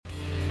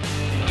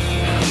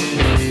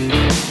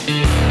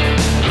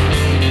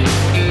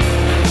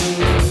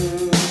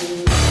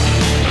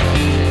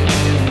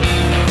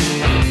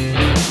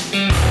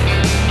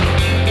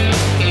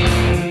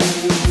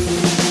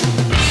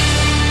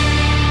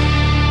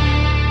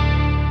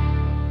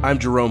I'm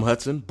Jerome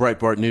Hudson,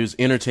 Breitbart News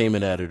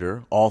entertainment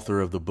editor,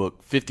 author of the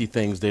book 50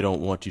 Things They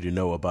Don't Want You to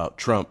Know About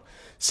Trump,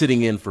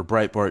 sitting in for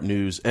Breitbart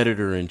News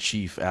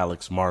editor-in-chief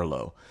Alex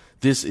Marlow.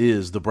 This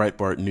is the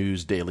Breitbart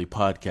News Daily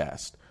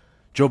podcast.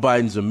 Joe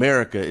Biden's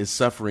America is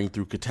suffering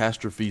through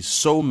catastrophes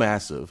so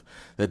massive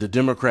that the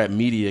Democrat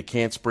media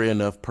can't spray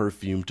enough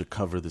perfume to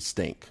cover the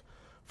stink.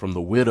 From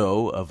the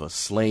widow of a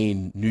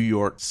slain New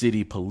York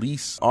City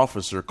police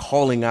officer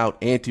calling out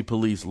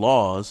anti-police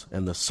laws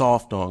and the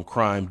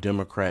soft-on-crime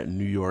Democrat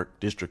New York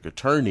district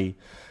attorney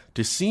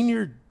to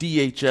senior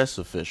DHS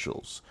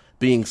officials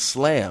being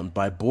slammed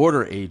by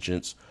border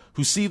agents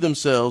who see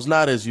themselves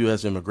not as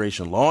U.S.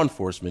 immigration law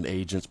enforcement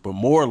agents, but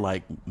more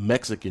like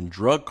Mexican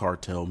drug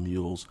cartel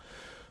mules,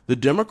 the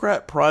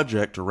Democrat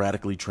project to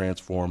radically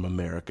transform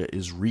America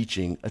is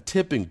reaching a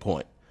tipping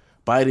point.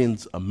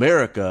 Biden's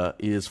America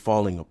is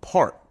falling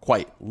apart,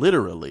 quite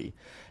literally,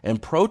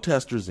 and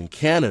protesters in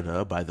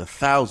Canada by the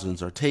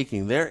thousands are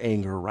taking their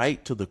anger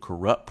right to the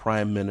corrupt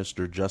Prime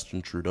Minister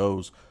Justin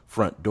Trudeau's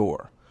front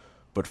door.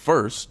 But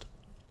first,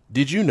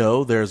 did you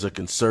know there's a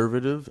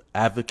conservative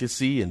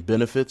advocacy and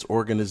benefits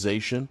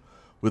organization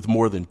with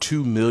more than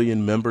 2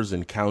 million members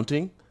and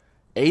counting?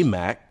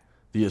 AMAC,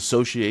 the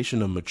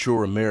Association of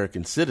Mature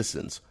American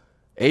Citizens.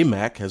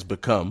 AMAC has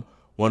become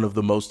one of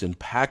the most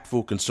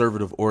impactful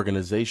conservative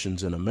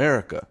organizations in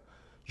America.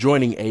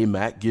 Joining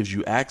AMAC gives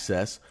you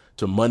access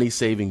to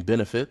money-saving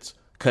benefits,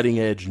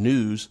 cutting-edge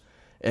news,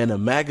 and a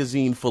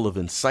magazine full of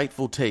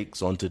insightful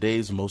takes on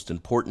today's most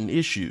important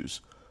issues.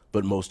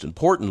 But most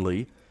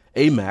importantly,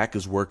 AMAC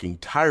is working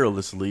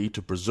tirelessly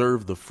to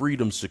preserve the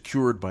freedom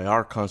secured by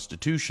our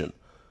Constitution.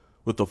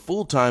 With a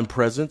full-time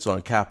presence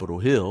on Capitol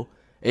Hill,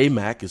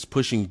 AMAC is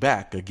pushing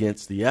back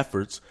against the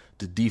efforts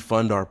to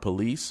defund our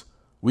police,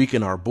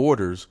 weaken our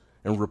borders,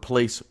 and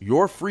replace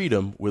your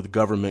freedom with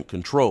government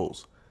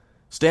controls.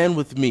 Stand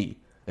with me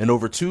and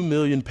over 2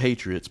 million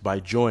patriots by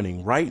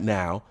joining right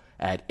now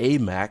at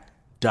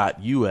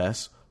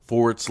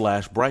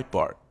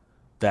amac.us/Breitbart.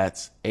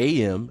 That's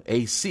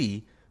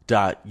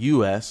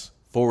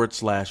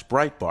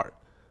amac.us/Breitbart.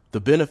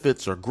 The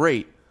benefits are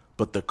great,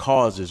 but the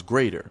cause is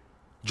greater.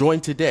 Join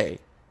today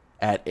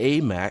at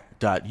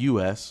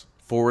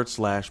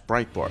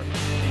amac.us/Breitbart.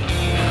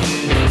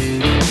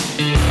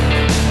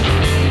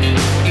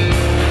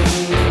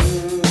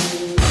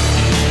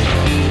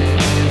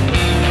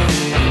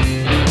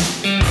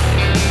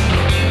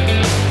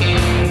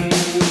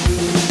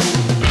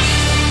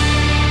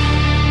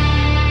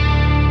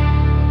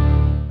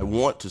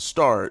 To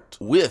start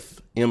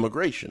with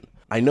immigration.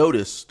 I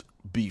noticed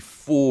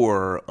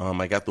before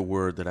I got the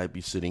word that I'd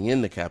be sitting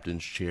in the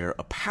captain's chair,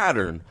 a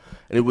pattern,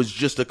 and it was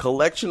just a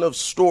collection of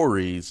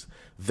stories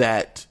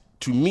that,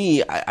 to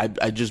me,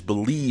 I just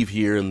believe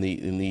here in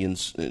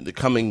the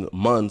coming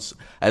months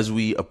as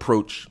we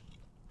approach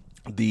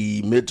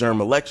the midterm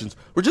elections,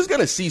 we're just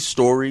going to see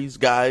stories,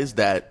 guys,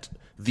 that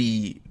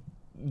the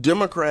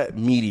Democrat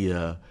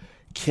media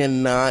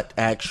cannot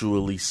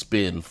actually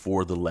spin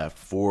for the left,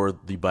 for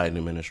the Biden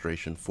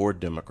administration, for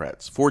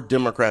Democrats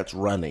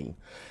running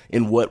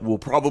in what will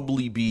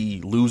probably be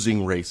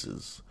losing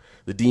races.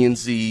 The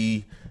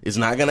DNC is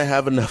not going to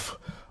have enough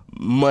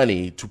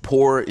money to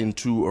pour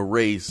into a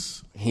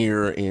race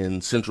here in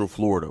Central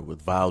Florida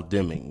with Val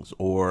Demings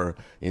or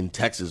in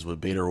Texas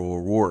with Beto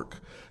O'Rourke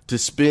to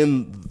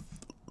spin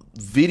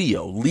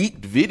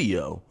leaked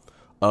video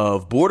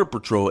of Border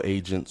Patrol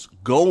agents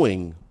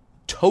going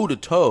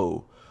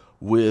toe-to-toe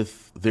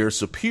with their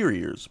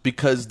superiors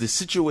because the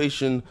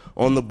situation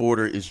on the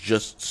border is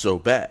just so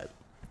bad.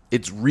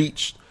 It's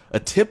reached a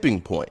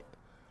tipping point.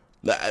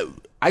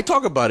 I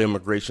talk about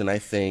immigration. I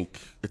think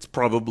it's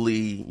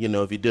probably,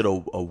 if you did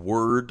a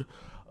word,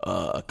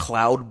 a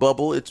cloud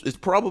bubble, it's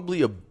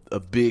probably a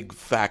big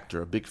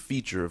factor, a big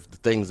feature of the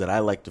things that I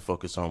like to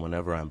focus on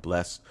whenever I'm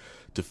blessed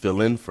to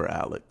fill in for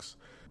Alex.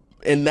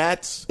 And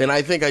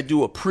I think I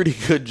do a pretty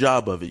good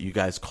job of it. You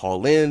guys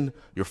call in,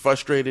 you're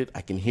frustrated.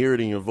 I can hear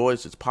it in your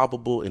voice. It's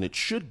palpable, and it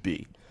should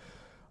be.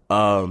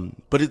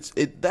 But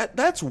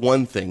that's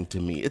one thing to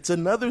me. It's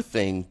another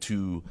thing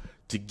to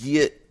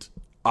get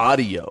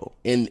audio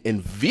and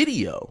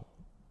video,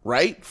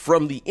 right,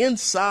 from the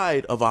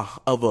inside of a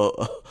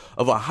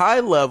high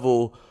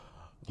level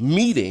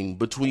meeting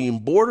between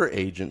border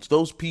agents,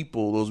 those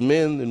people, those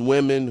men and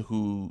women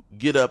who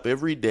get up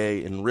every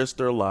day and risk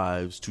their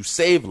lives to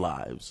save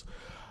lives,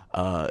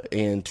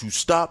 and to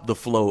stop the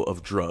flow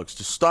of drugs,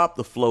 to stop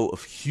the flow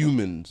of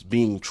humans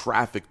being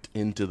trafficked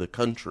into the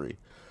country.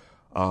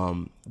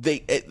 I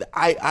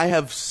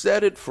have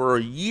said it for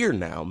a year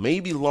now,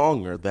 maybe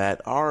longer,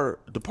 that our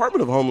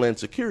Department of Homeland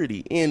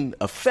Security, in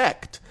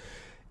effect,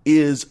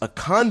 is a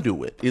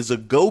conduit, is a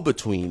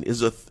go-between,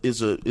 is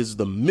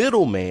the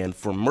middleman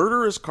for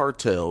murderous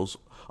cartels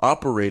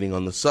operating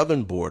on the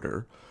southern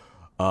border.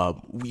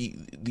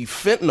 The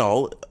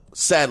fentanyl,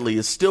 sadly,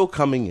 is still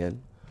coming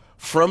in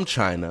from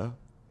China,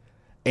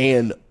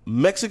 and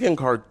Mexican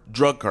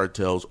drug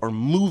cartels are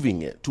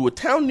moving it to a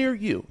town near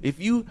you. If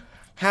you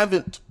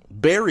haven't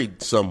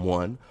buried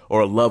someone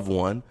or a loved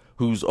one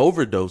who's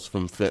overdosed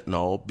from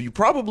fentanyl. You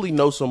probably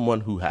know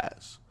someone who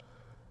has.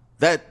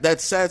 That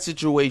sad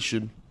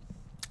situation,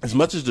 as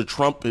much as the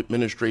Trump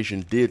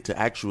administration did to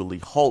actually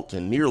halt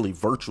and nearly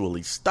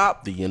virtually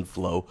stop the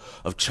inflow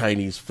of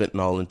Chinese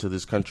fentanyl into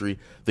this country,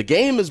 the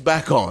game is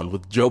back on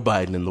with Joe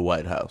Biden in the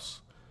White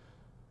House.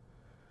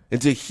 And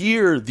to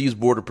hear these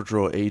Border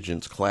Patrol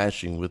agents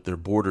clashing with their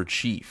border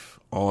chief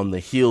on the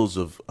heels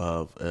of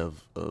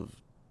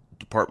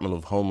Department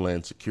of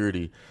Homeland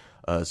Security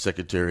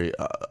Secretary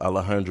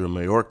Alejandro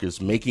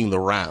Mayorkas making the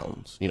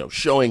rounds,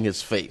 showing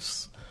his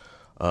face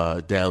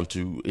down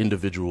to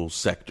individual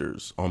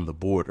sectors on the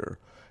border,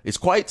 is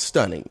quite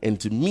stunning. And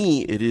to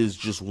me, it is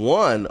just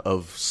one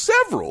of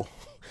several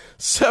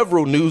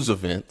news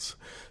events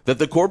that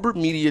the corporate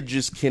media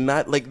just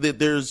cannot,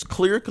 there's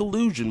clear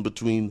collusion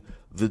between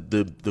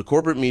the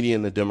corporate media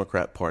and the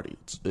Democrat Party.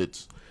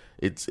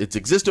 It's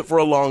existed for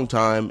a long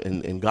time,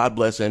 and God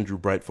bless Andrew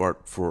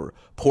Breitbart for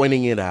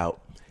pointing it out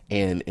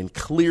and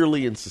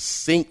clearly and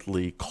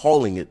succinctly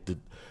calling it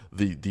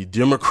the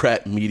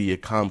Democrat media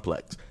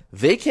complex.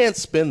 They can't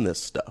spin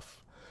this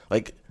stuff.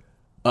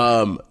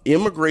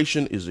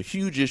 Immigration is a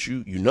huge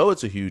issue.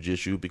 It's a huge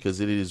issue because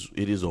it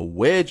is a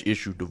wedge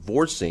issue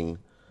divorcing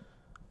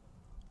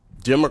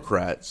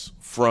Democrats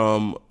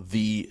from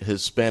the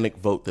Hispanic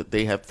vote that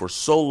they have for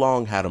so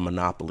long had a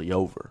monopoly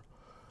over.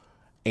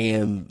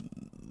 And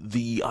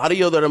the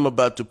audio that I'm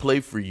about to play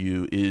for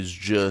you is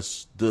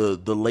just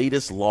the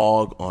latest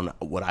log on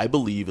what I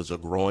believe is a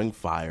growing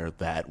fire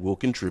that will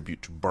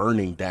contribute to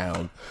burning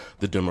down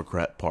the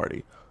Democrat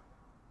Party.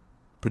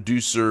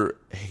 Producer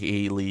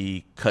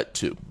Haley, cut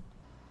 2.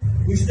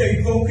 We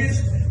stay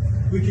focused.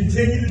 We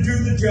continue to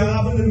do the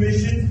job and the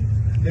mission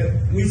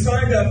that we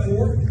signed up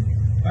for.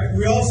 Right?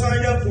 We all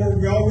signed up for it.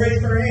 We all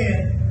raised our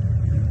hand.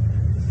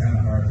 It's kind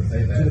of hard to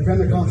say that. To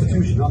defend the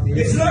Constitution, not the...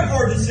 It's not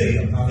hard to say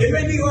it. It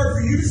may be hard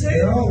for you to say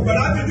it, but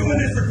I've been doing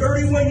this for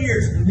 31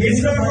 years.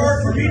 It's not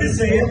hard for me to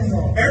say it.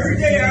 Every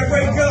day I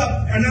wake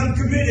up and I'm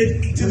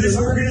committed to this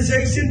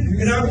organization,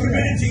 and I'm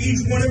committed to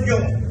each one of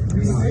y'all.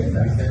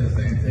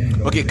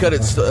 Okay, cut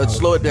it.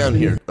 Slow it down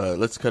here.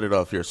 Let's cut it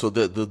off here. So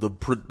the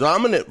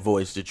predominant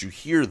voice that you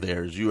hear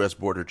there is U.S.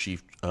 Border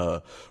Chief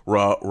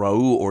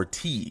Raul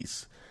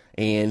Ortiz,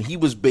 and he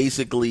was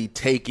basically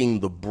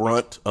taking the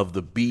brunt of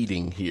the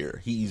beating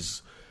here.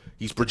 He's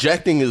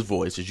projecting his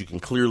voice, as you can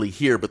clearly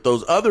hear, but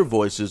those other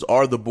voices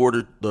are the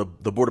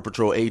Border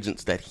Patrol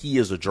agents that he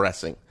is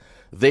addressing.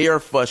 They are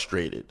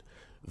frustrated.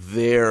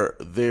 They're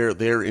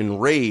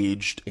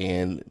enraged,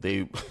 and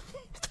they.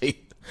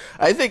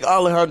 I think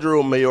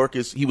Alejandro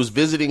Mayorkas, he was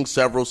visiting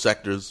several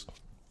sectors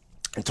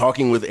and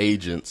talking with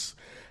agents,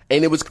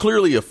 and it was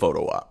clearly a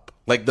photo op.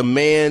 The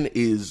man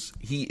is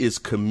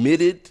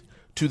committed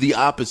to the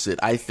opposite,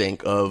 I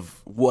think,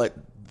 of what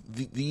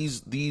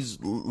these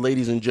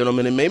ladies and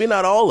gentlemen, and maybe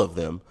not all of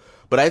them,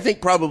 but I think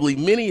probably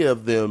many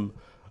of them,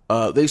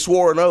 they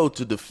swore an oath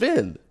to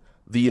defend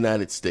the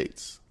United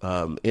States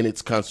in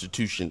its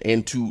Constitution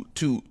and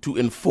to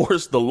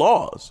enforce the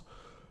laws.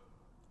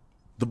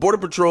 The Border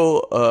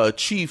Patrol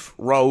Chief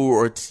Raul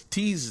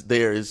Ortiz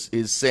there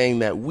is saying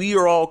that we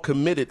are all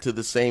committed to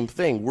the same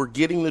thing. We're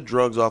getting the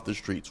drugs off the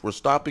streets. We're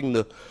stopping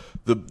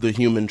the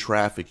human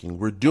trafficking.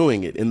 We're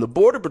doing it. And the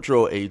Border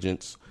Patrol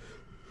agents,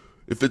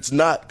 if it's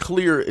not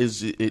clear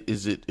as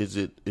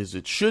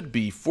it should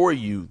be for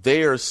you,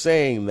 they are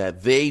saying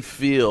that they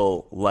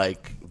feel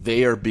like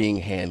they are being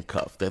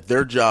handcuffed, that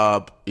their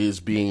job is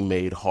being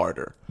made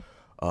harder.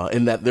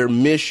 And that their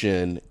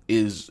mission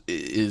is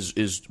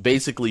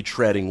basically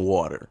treading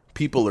water.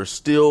 People are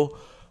still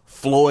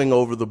flowing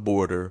over the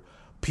border.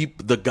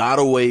 The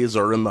gotaways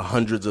are in the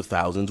hundreds of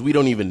thousands. We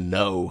don't even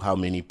know how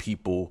many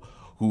people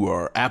who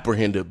are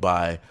apprehended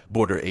by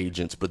border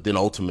agents, but then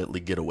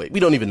ultimately get away. We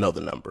don't even know the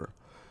number.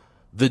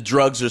 The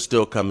drugs are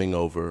still coming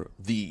over.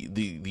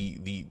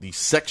 The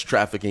sex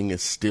trafficking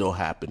is still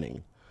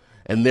happening,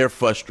 and they're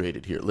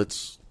frustrated here.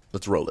 Let's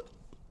roll it.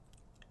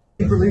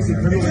 Because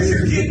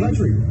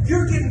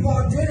you're getting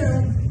bogged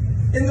down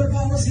in the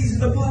policies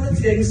and the politics.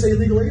 You can't even say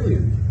illegal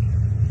alien.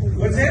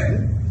 What's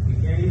that?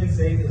 You can't even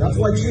say that. That's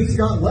why Chief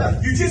Scott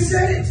left. You just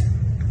said it.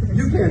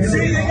 You can't. You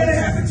say they're going to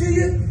happen to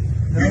you?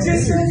 You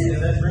just said it.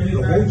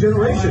 The whole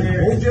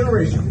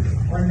generation.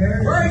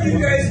 Why are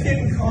you guys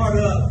getting caught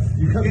up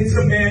in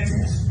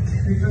semantics?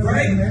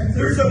 Right?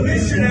 There's a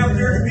mission out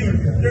there to be.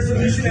 There's a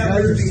mission out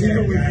there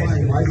to be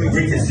had.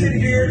 We can sit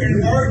here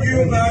and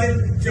argue about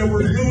it till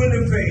we're blue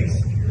in the face.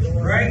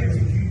 Right?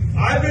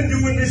 I've been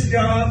doing this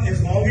job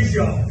as long as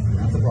y'all.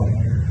 That's a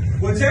problem.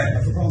 What's that?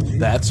 That's a problem, Chief.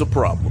 That's a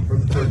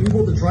problem. For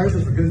evil to triumph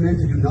is for good men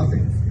to do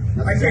nothing.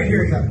 That's I can't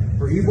hear you.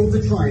 For evil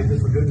to triumph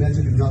is for good men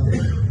to do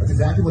nothing. That's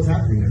exactly what's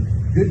happening here.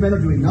 Good men are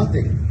doing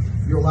nothing.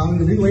 You're allowing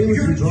the illegal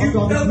aliens to be dropped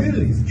off in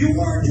communities.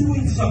 You are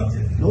doing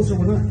something. No, sir,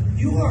 we're not.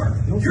 You are.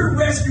 No, you're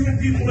rescuing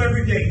people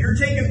every day. You're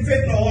taking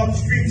fentanyl off the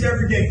streets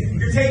every day.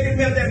 You're taking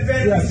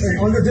methamphetamine. Yes, and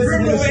under this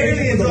criminal administration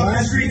for aliens the off the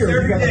last streets year, we've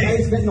every got the day.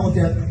 highest fentanyl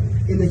death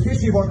in the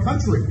history of our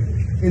country.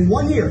 In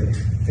 1 year,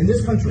 in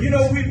this country. You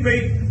know, we've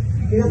made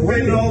more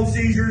fentanyl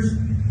seizures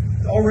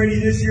already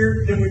this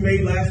year than we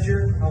made last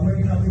year? How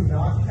many have we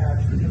not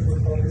catch because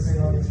we're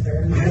focusing on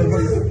expanding?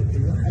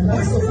 And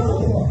that's the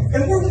follow-up.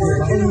 And we're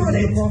working on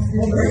it. Well,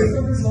 where's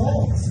the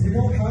results? You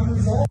don't have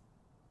results.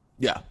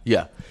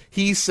 Yeah.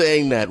 He's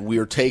saying that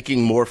we're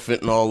taking more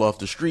fentanyl off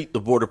the street.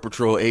 The Border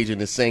Patrol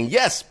agent is saying,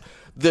 yes,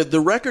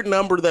 the record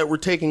number that we're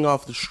taking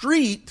off the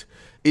street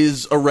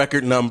is a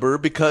record number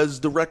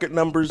because the record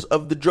numbers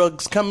of the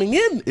drugs coming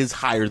in is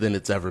higher than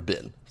it's ever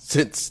been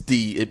since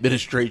the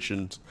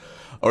administrations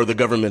or the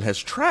government has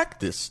tracked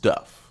this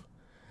stuff.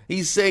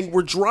 He's saying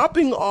we're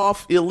dropping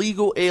off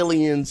illegal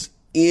aliens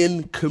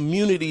in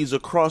communities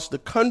across the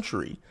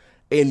country,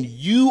 and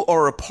you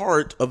are a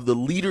part of the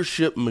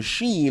leadership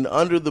machine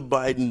under the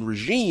Biden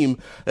regime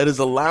that is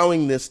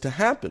allowing this to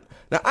happen.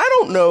 Now, I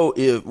don't know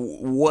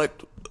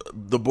what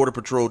the Border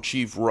Patrol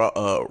chief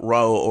Raul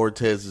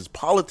Ortiz's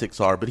politics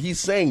are, but he's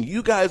saying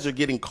you guys are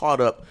getting caught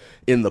up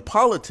in the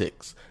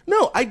politics.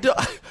 No, I do.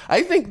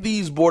 I think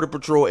these Border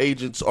Patrol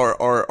agents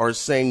are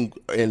saying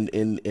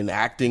and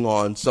acting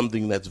on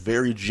something that's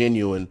very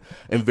genuine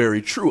and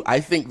very true.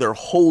 I think they're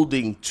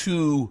holding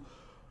two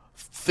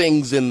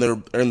things in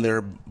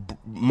their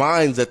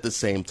minds at the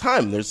same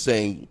time. They're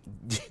saying,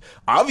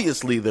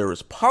 obviously, there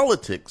is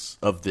politics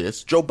of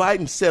this. Joe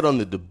Biden said on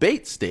the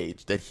debate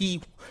stage that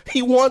he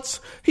wants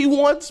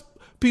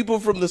people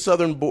from the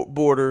southern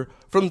border,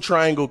 from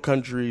triangle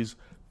countries,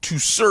 to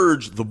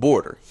surge the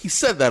border. He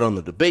said that on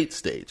the debate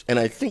stage, and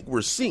I think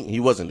we're seeing he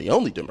wasn't the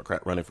only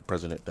Democrat running for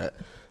president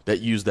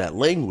that used that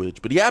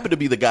language, but he happened to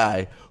be the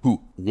guy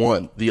who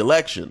won the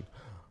election,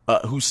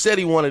 who said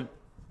he wanted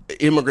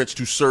immigrants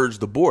to surge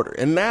the border.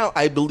 And now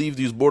I believe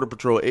these Border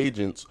Patrol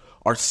agents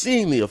are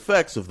seeing the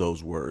effects of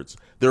those words.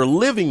 They're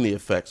living the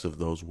effects of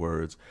those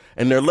words,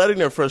 and they're letting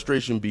their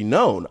frustration be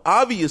known.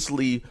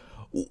 Obviously,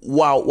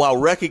 while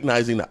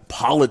recognizing that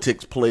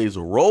politics plays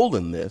a role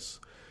in this,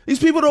 these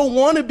people don't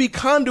want to be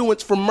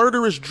conduits for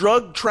murderous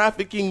drug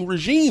trafficking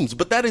regimes,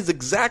 but that is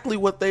exactly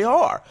what they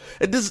are.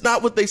 And this is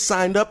not what they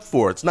signed up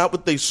for. It's not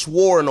what they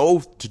swore an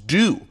oath to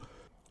do.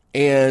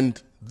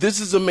 And this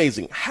is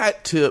amazing.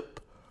 Hat tip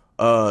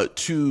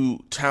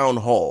to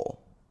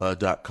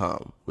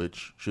townhall.com,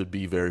 which should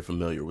be very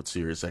familiar with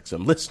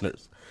SiriusXM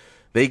listeners.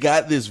 They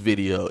got this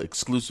video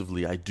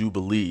exclusively, I do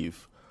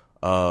believe,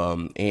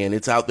 and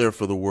it's out there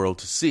for the world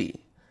to see.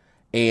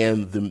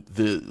 And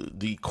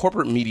the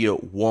corporate media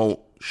won't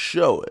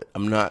show it.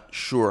 I'm not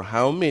sure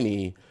how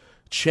many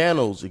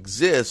channels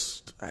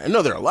exist. I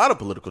know there are a lot of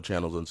political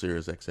channels on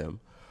SiriusXM,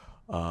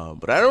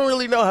 but I don't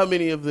really know how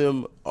many of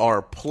them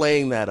are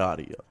playing that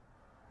audio,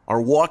 are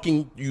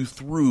walking you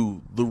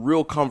through the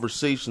real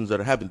conversations that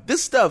are happening.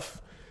 This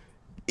stuff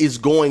is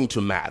going to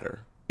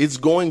matter. It's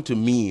going to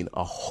mean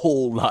a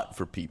whole lot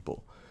for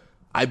people.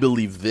 I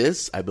believe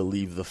this. I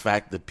believe the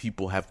fact that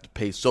people have to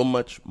pay so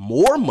much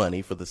more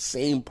money for the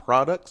same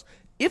products,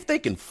 if they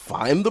can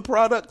find the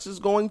products, is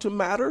going to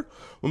matter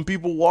when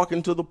people walk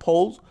into the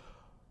polls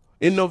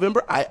in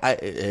November.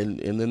 And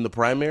then the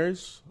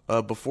primaries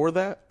before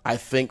that. I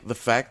think the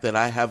fact that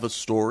I have a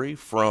story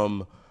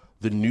from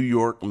the New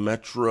York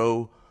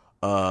Metro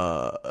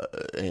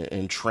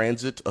and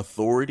Transit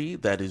Authority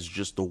that is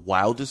just the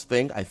wildest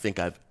thing I think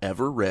I've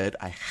ever read.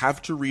 I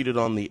have to read it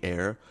on the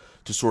air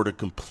to sort of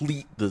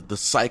complete the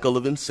cycle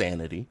of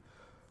insanity.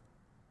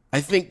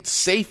 I think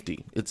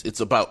safety.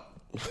 It's about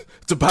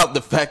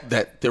the fact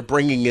that they're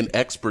bringing in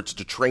experts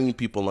to train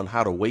people on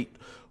how to wait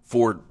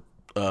for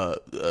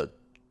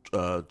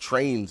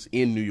trains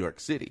in New York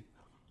City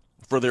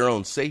for their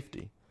own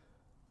safety.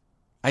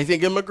 I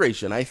think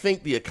immigration. I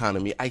think the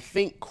economy. I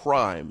think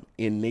crime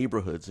in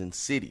neighborhoods and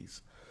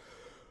cities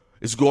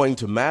is going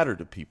to matter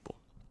to people.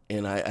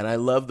 And I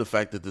love the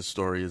fact that this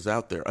story is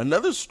out there.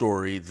 Another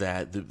story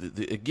that,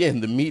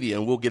 again, the media,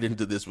 and we'll get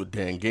into this with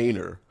Dan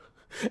Gaynor,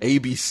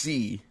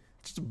 ABC,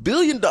 it's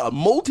a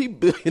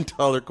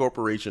multi-billion-dollar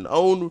corporation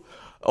owned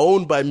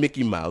by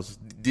Mickey Mouse,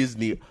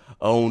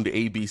 Disney-owned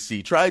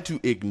ABC, tried to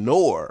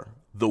ignore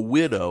the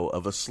widow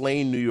of a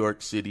slain New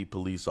York City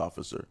police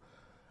officer.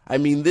 I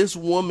mean, this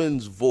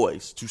woman's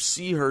voice, to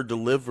see her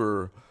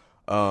deliver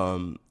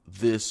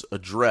this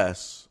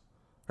address,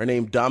 her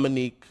name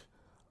Dominique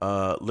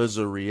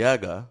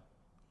Lizarriaga,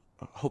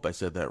 I hope I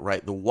said that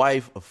right, the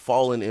wife of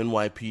fallen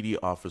NYPD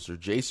officer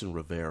Jason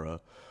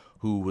Rivera,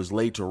 who was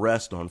laid to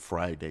rest on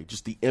Friday.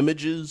 Just the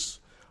images,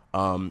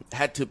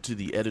 hat tip to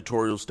the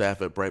editorial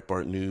staff at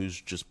Breitbart News,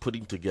 just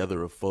putting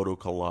together a photo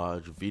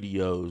collage,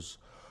 videos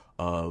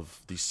of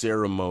the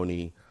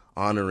ceremony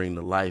honoring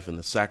the life and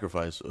the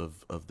sacrifice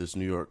of this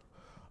New York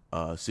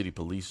City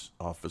police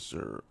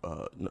officer,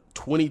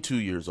 22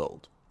 years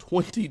old,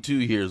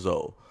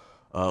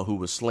 who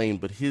was slain,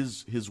 but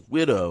his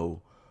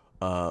widow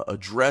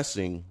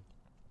addressing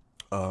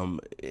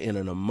in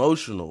an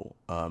emotional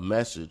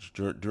message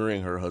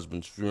during her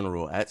husband's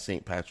funeral at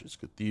St. Patrick's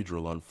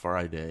Cathedral on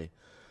Friday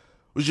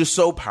was just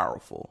so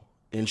powerful.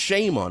 And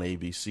shame on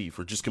ABC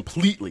for just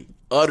completely,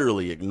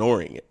 utterly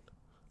ignoring it,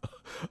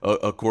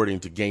 according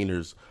to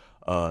Gaynor's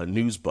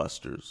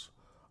Newsbusters.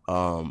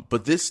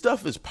 But this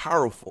stuff is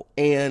powerful.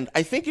 And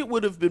I think it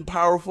would have been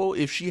powerful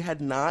if she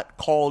had not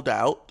called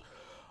out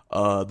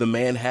the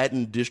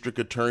Manhattan District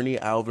Attorney,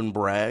 Alvin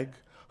Bragg,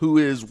 who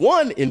is,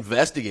 one,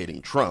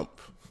 investigating Trump,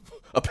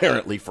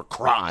 apparently for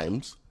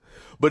crimes,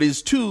 but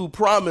is, two,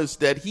 promised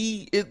that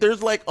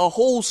there's like a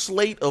whole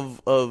slate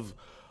of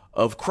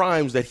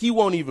crimes that he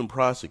won't even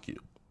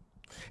prosecute.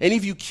 And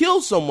if you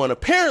kill someone,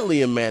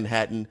 apparently in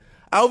Manhattan,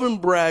 Alvin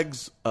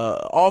Bragg's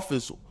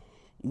office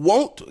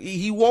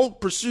won't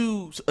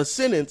pursue a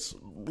sentence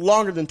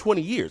longer than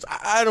 20 years.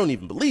 I don't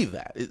even believe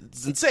that.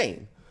 It's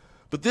insane.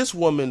 But this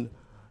woman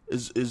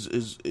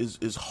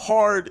is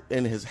hard,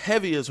 and as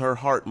heavy as her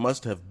heart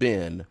must have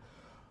been,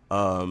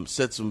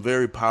 said some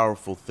very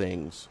powerful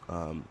things.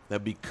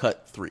 That'd be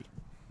cut 3.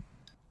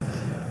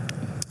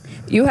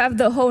 You have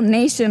the whole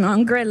nation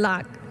on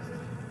gridlock.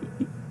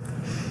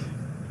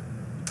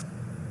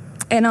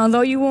 And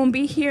although you won't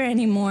be here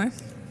anymore,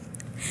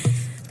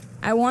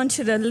 I want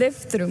you to live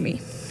through me.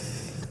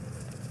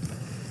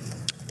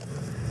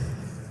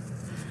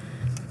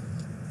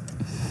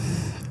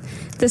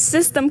 The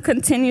system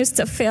continues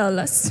to fail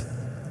us.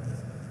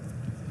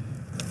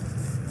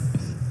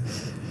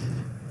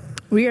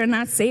 We are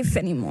not safe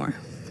anymore.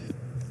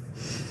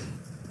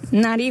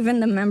 Not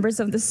even the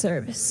members of the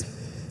service.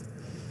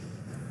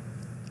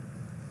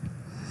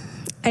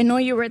 I know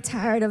you were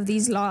tired of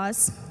these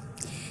laws,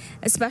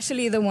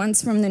 especially the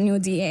ones from the new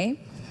DA.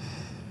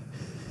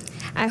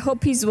 I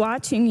hope he's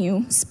watching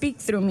you speak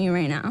through me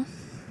right now.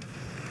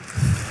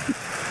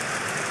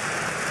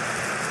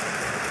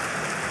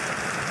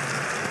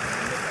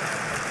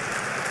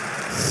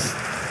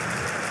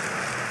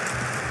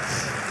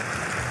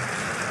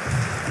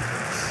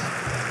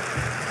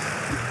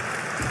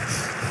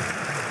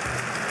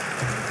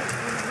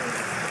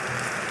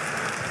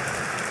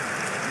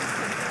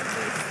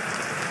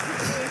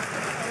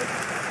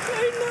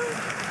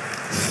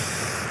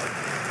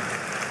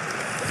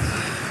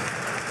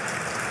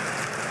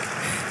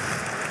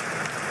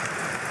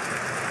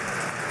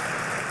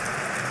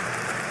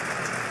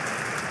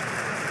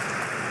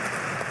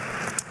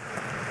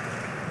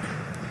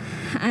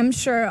 I'm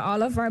sure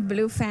all of our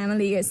blue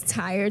family is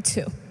tired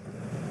too.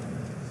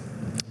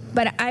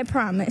 But I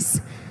promise,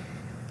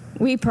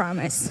 we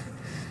promise,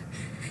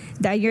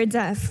 that your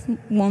death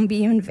won't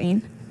be in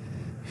vain.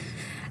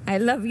 I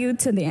love you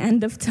to the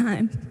end of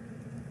time.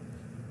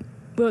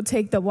 We'll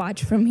take the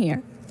watch from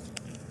here.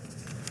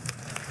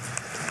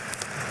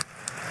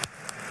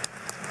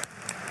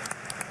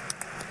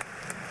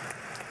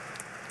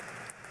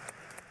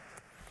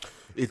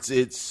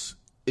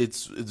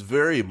 It's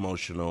very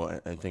emotional.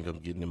 I think I'm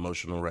getting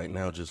emotional right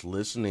now just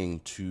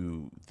listening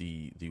to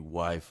the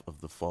wife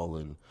of the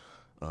fallen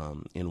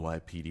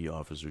NYPD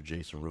officer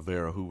Jason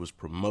Rivera, who was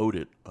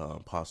promoted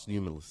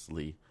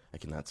posthumously. I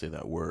cannot say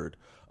that word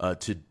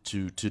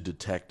to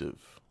detective.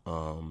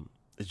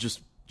 It's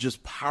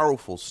just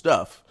powerful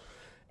stuff,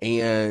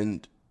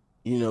 and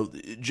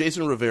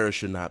Jason Rivera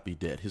should not be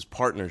dead. His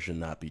partner should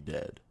not be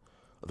dead.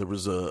 There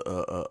was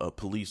a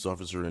police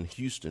officer in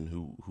Houston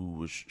who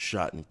was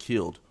shot and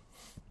killed.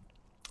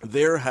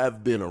 There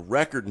have been a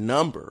record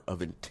number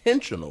of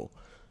intentional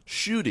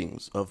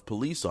shootings of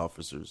police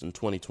officers in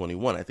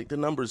 2021. I think the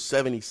number is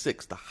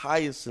 76, the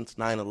highest since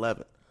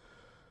 9/11.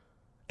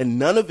 And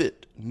none of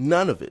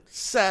it,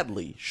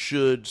 sadly,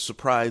 should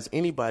surprise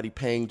anybody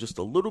paying just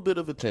a little bit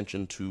of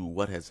attention to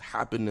what has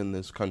happened in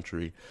this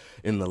country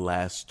in the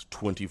last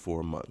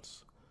 24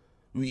 months.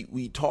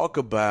 We talk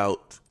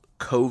about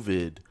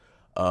COVID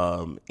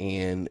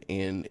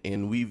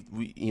and we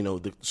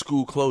the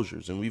school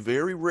closures, and we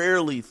very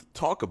rarely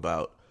talk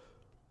about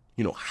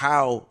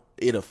how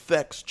it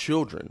affects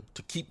children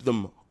to keep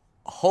them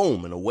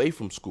home and away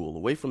from school,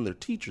 away from their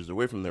teachers,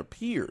 away from their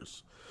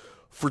peers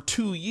for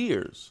 2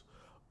 years.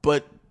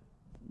 But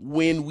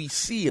when we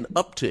see an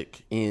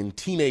uptick in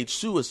teenage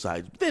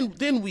suicides,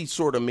 then we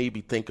sort of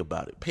maybe think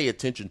about it, pay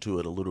attention to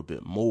it a little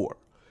bit more.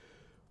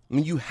 I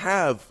mean, you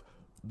have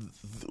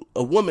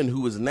a woman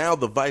who is now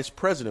the vice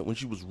president. When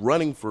she was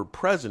running for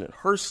president,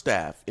 her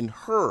staff and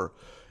her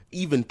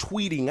even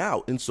tweeting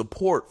out in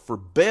support for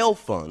bail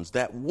funds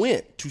that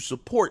went to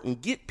support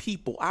and get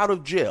people out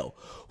of jail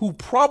who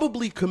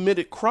probably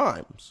committed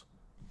crimes.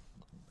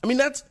 I mean,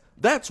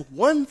 that's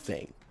one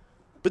thing.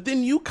 But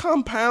then you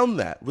compound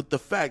that with the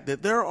fact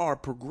that there are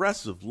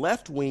progressive,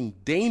 left-wing,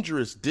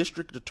 dangerous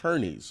district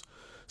attorneys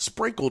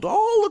sprinkled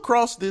all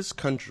across this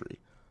country.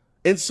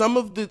 In some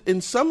of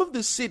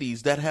the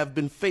cities that have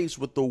been faced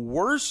with the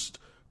worst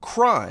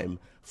crime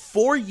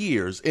for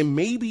years and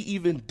maybe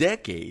even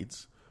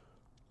decades,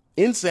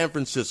 in San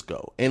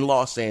Francisco, in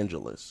Los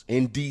Angeles,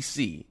 in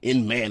D.C.,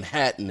 in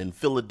Manhattan, in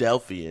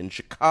Philadelphia, in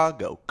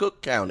Chicago,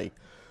 Cook County.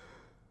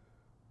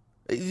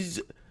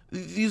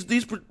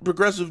 These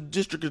progressive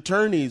district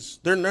attorneys,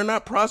 they're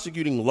not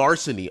prosecuting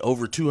larceny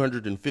over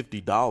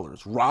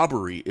 $250,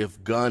 robbery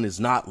if gun is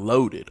not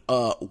loaded.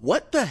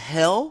 What the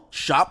hell?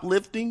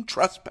 Shoplifting,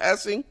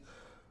 trespassing,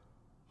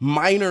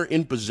 minor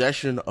in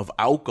possession of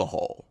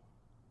alcohol,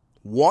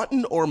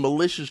 wanton or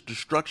malicious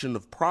destruction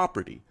of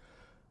property.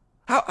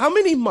 How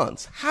many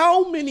months?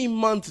 How many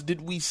months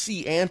did we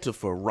see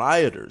Antifa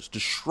rioters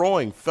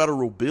destroying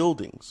federal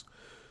buildings?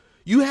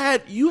 You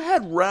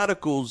had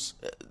radicals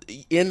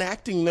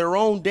enacting their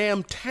own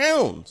damn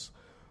towns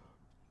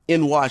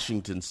in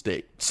Washington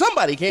state.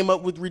 Somebody came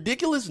up with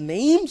ridiculous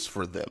names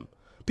for them.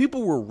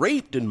 People were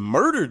raped and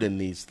murdered in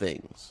these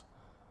things.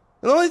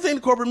 And the only thing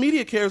the corporate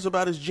media cares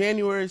about is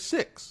January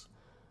 6th.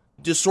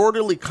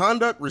 Disorderly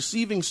conduct,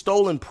 receiving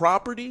stolen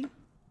property.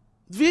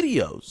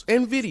 Videos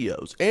and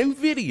videos and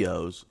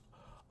videos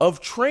of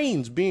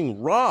trains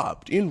being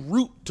robbed en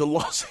route to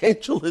Los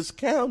Angeles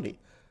County.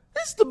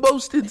 It's the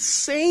most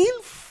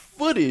insane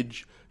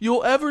footage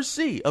you'll ever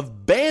see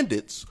of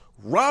bandits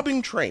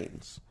robbing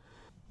trains.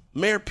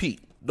 Mayor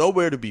Pete,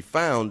 nowhere to be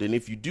found, and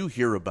if you do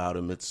hear about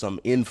him, it's some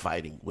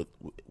infighting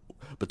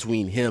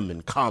between him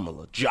and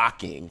Kamala,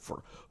 jockeying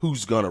for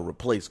who's going to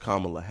replace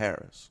Kamala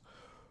Harris.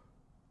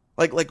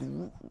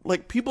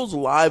 Like people's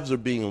lives are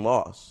being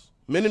lost.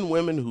 Men and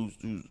women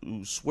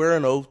who swear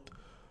an oath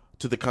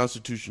to the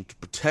Constitution to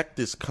protect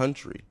this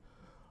country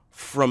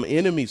from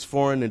enemies,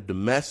 foreign and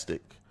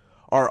domestic,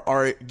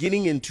 are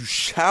getting into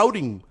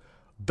shouting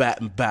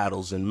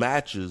battles and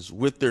matches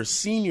with their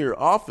senior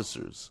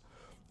officers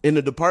in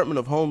the Department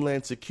of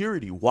Homeland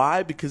Security.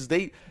 Why? Because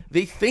they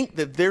think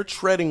that they're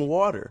treading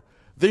water.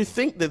 They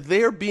think that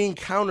they're being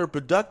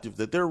counterproductive,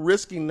 that they're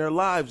risking their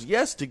lives,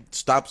 yes, to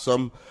stop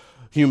some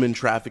human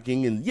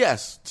trafficking, and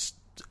yes,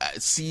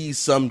 seize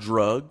some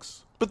drugs.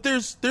 But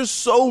there's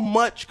so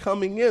much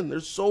coming in.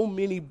 There's so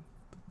many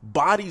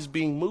bodies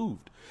being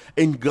moved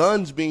and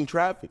guns being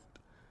trafficked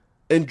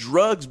and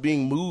drugs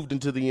being moved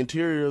into the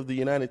interior of the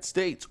United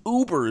States.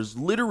 Uber is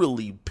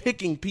literally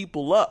picking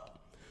people up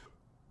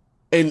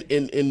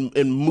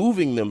and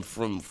moving them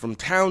from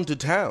town to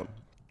town.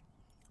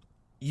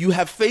 You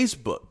have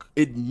Facebook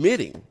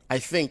admitting, I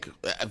think,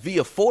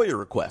 via FOIA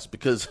request,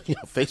 because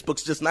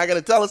Facebook's just not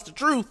going to tell us the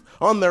truth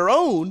on their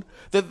own,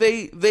 that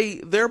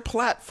their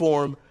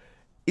platform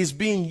is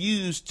being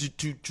used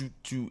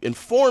to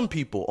inform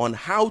people on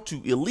how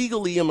to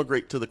illegally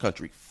immigrate to the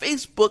country.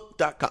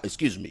 Facebook.com,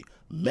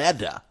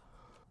 Meta.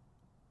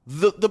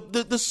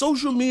 The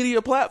social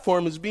media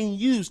platform is being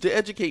used to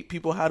educate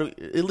people how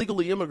to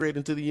illegally immigrate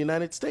into the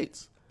United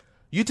States.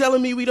 You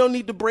telling me we don't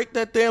need to break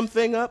that damn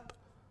thing up?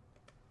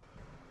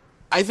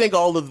 I think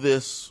all of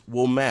this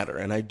will matter,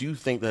 and I do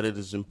think that it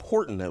is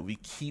important that we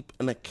keep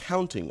an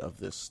accounting of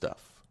this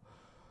stuff.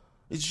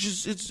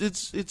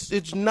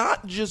 It's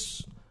not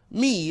just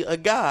me, a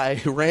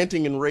guy,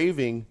 ranting and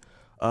raving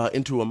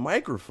into a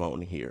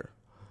microphone here.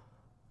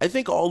 I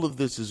think all of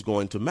this is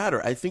going to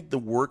matter. I think the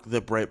work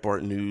that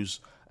Breitbart News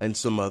and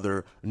some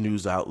other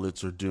news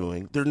outlets are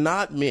doing, they're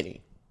not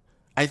many.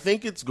 I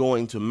think it's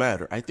going to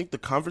matter. I think the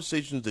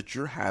conversations that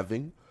you're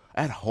having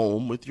at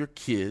home with your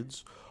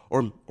kids,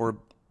 or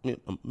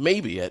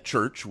maybe at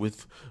church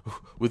with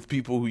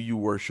people who you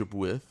worship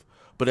with,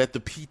 but at the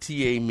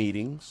PTA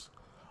meetings,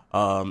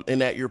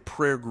 and at your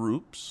prayer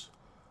groups,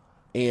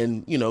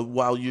 and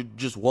while you're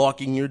just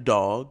walking your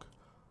dog,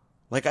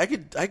 like I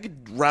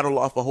could rattle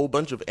off a whole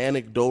bunch of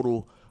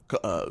anecdotal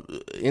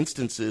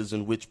instances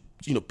in which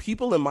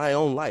people in my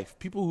own life,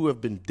 people who have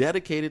been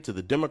dedicated to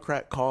the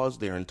Democrat cause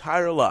their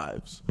entire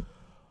lives,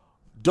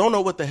 don't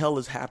know what the hell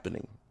is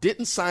happening,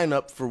 didn't sign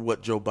up for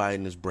what Joe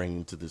Biden is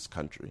bringing to this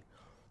country.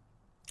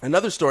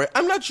 Another story,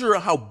 I'm not sure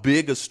how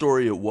big a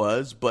story it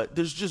was, but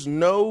there's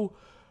no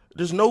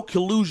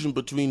collusion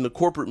between the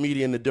corporate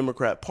media and the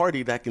Democrat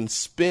Party that can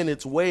spin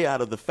its way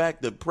out of the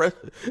fact that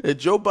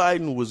Joe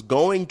Biden was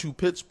going to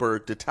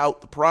Pittsburgh to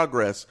tout the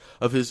progress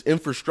of his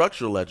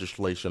infrastructure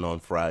legislation on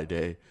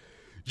Friday.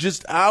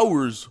 Just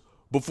hours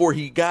before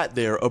he got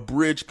there, a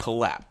bridge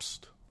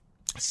collapsed.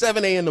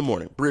 7 a.m. in the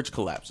morning, bridge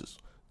collapses.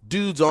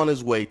 Dude's on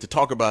his way to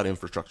talk about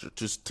infrastructure,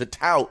 just to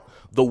tout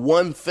the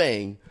one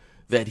thing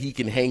that he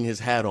can hang his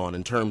hat on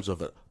in terms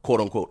of a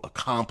quote-unquote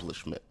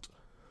accomplishment.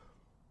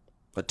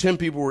 10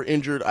 people were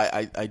injured.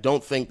 I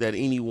don't think that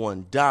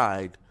anyone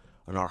died,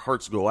 and our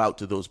hearts go out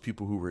to those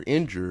people who were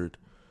injured.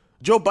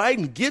 Joe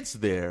Biden gets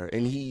there,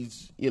 and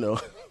he's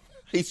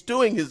he's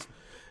doing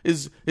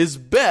his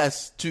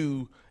best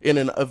to,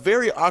 in a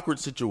very awkward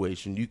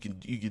situation. You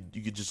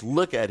could just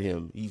look at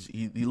him.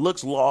 He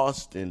looks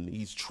lost, and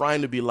he's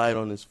trying to be light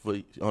on his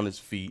feet.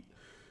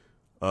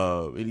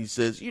 And he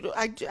says,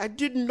 I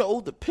didn't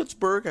know that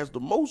Pittsburgh has the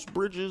most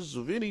bridges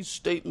of any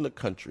state in the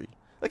country.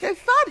 Like, I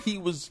thought he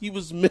was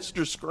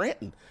Mr.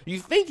 Scranton. You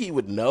think he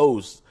would know,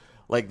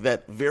 like,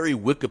 that very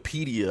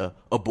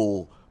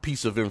Wikipedia-able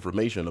piece of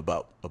information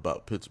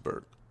about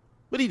Pittsburgh.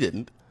 But he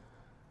didn't.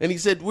 And he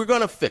said, we're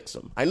going to fix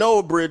them. I know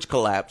a bridge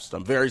collapsed.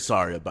 I'm very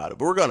sorry about it.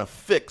 But we're going to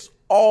fix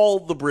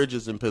all the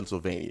bridges in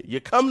Pennsylvania. You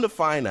come to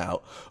find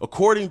out,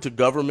 according to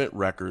government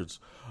records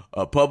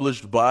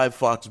published by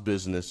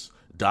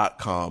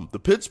FoxBusiness.com, the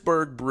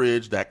Pittsburgh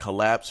bridge that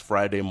collapsed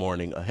Friday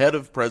morning ahead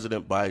of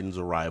President Biden's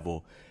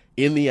arrival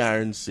in the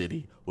Iron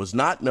City was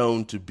not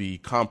known to be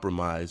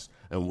compromised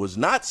and was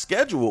not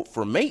scheduled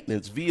for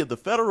maintenance via the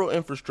federal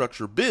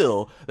infrastructure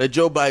bill that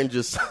Joe Biden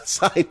just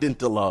signed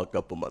into law a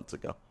couple months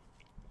ago.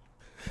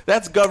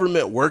 That's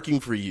government working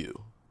for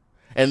you.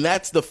 And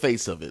that's the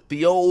face of it.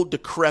 The old,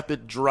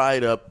 decrepit,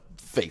 dried up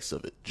face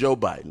of it. Joe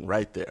Biden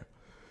right there.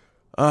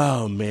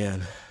 Oh,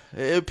 man.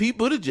 Pete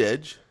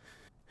Buttigieg.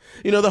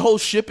 You know, the whole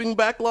shipping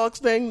backlogs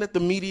thing that the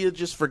media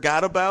just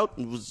forgot about.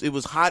 It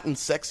was hot and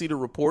sexy to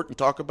report and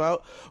talk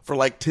about for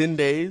like 10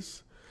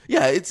 days.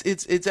 Yeah,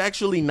 it's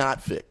actually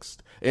not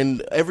fixed.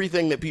 And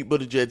everything that Pete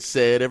Buttigieg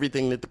said,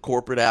 everything that the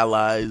corporate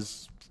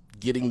allies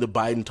getting the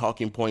Biden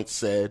talking points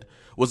said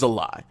was a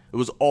lie. It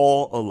was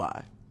all a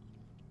lie.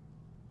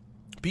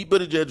 Pete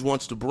Buttigieg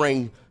wants to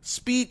bring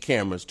speed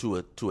cameras to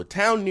a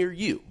town near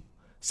you.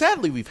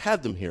 Sadly, we've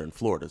had them here in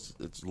Florida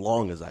as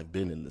long as I've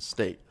been in the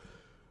state.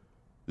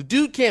 The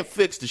dude can't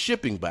fix the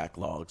shipping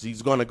backlogs.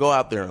 He's going to go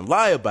out there and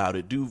lie about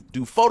it,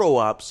 do photo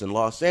ops in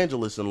Los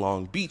Angeles and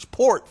Long Beach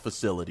port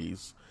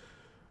facilities.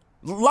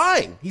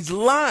 Lying. He's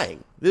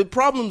lying. The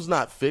problem's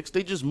not fixed.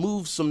 They just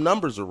move some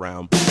numbers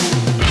around.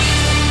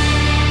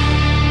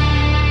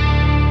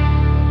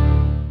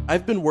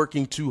 I've been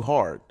working too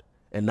hard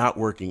and not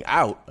working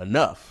out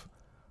enough.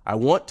 I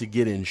want to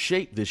get in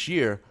shape this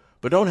year,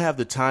 but don't have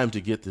the time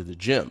to get to the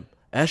gym.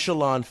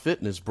 Echelon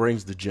Fitness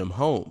brings the gym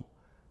home.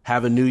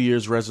 Have a New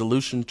Year's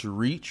resolution to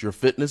reach your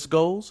fitness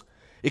goals?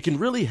 It can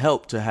really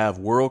help to have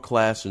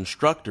world-class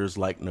instructors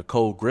like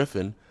Nicole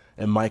Griffin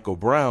and Michael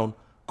Brown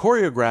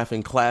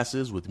choreographing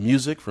classes with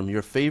music from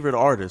your favorite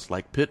artists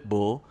like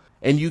Pitbull,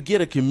 and you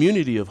get a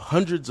community of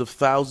hundreds of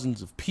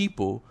thousands of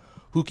people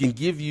who can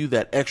give you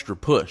that extra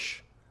push.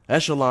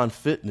 Echelon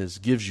Fitness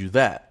gives you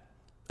that.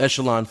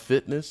 Echelon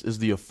Fitness is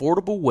the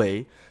affordable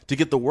way to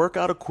get the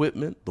workout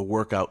equipment, the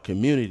workout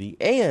community,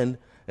 and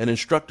an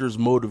instructor's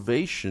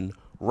motivation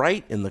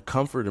right in the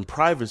comfort and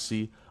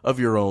privacy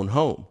of your own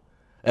home.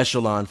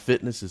 Echelon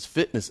Fitness's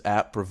fitness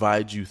app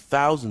provides you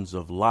thousands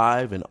of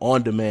live and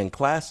on-demand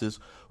classes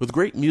with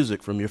great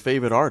music from your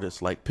favorite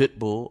artists like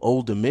Pitbull,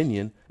 Old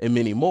Dominion, and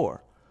many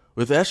more.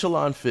 With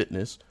Echelon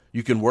Fitness,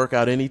 you can work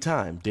out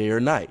anytime, day or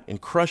night, and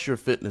crush your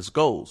fitness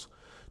goals.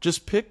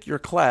 Just pick your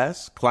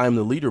class, climb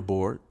the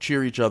leaderboard,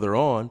 cheer each other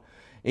on,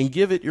 and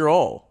give it your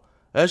all.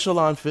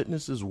 Echelon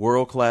Fitness's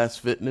world-class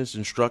fitness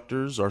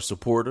instructors are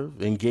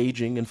supportive,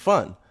 engaging, and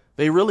fun.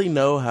 They really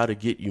know how to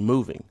get you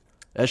moving.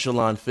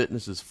 Echelon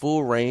Fitness's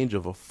full range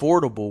of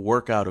affordable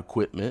workout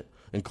equipment,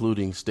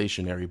 including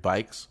stationary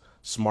bikes,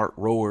 smart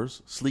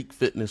rowers, sleek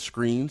fitness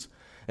screens,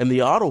 and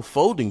the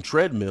auto-folding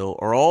treadmill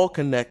are all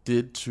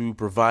connected to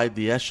provide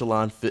the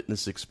Echelon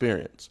Fitness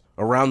experience.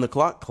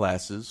 Around-the-clock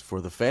classes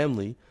for the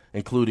family,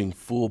 including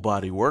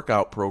full-body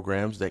workout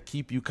programs that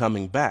keep you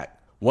coming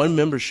back. One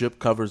membership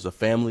covers a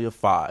family of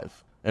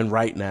 5. And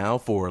right now,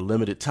 for a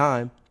limited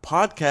time,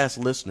 podcast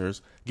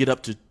listeners get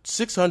up to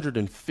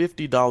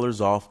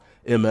 $650 off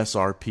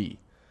MSRP.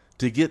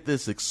 To get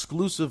this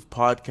exclusive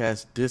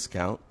podcast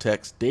discount,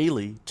 text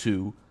DAILY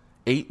to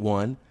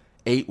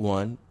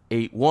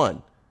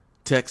 818181.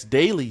 Text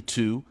DAILY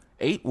to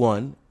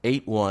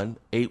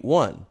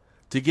 818181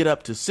 to get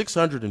up to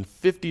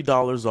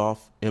 $650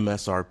 off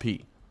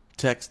MSRP.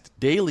 Text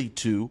DAILY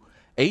to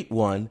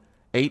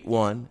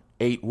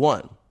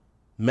 818181.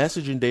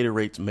 Message and data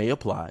rates may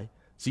apply.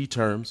 See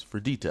terms for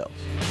details.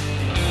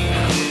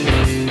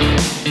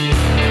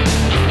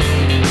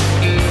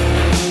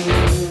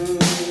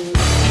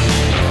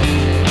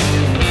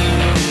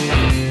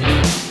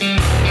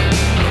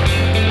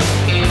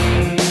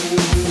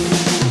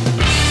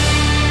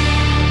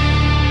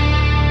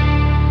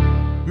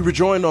 We were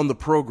joined on the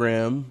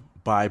program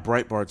by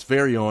Breitbart's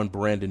very own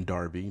Brandon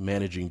Darby,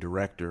 Managing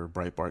Director of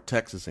Breitbart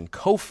Texas and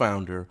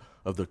co-founder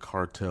of the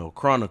Cartel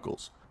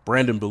Chronicles.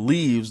 Brandon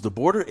believes the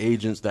border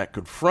agents that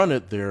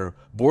confronted their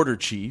border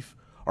chief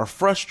are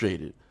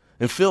frustrated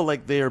and feel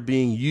like they are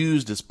being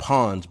used as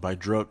pawns by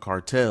drug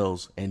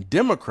cartels and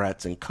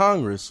Democrats in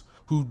Congress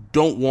who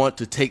don't want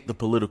to take the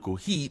political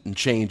heat and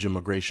change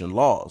immigration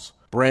laws.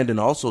 Brandon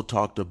also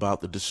talked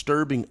about the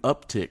disturbing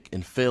uptick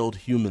in failed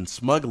human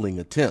smuggling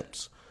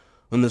attempts.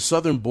 When the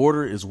southern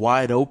border is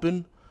wide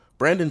open,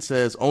 Brandon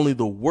says only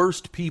the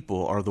worst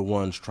people are the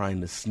ones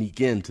trying to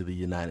sneak into the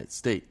United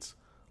States.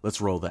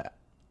 Let's roll that.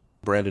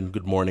 Brandon,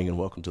 good morning and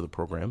welcome to the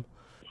program.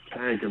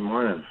 Hey, good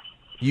morning.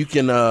 You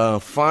can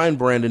find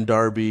Brandon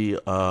Darby.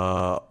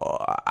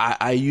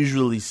 I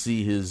usually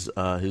see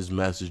his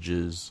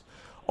messages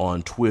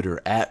on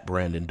Twitter at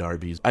Brandon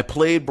Darby. I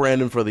played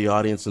Brandon for the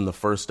audience in the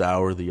first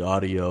hour, the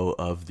audio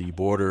of the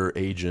border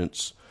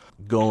agents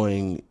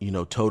going,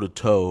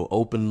 toe-to-toe,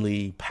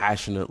 openly,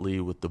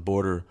 passionately with the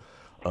border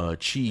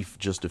chief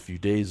just a few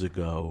days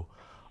ago.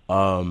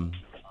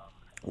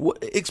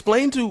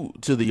 Explain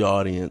to the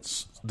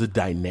audience the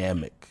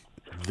dynamic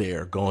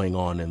there going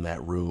on in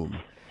that room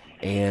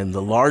and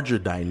the larger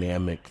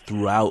dynamic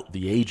throughout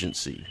the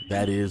agency,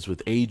 that is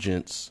with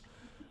agents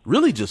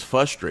really just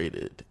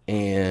frustrated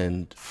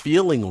and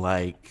feeling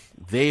like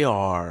they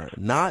are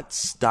not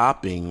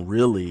stopping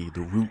really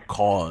the root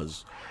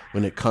cause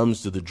when it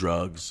comes to the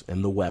drugs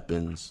and the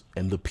weapons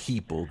and the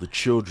people, the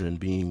children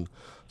being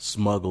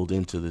smuggled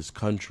into this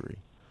country.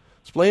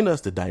 Explain to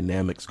us the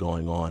dynamics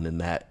going on in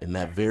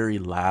that very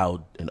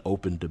loud and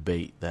open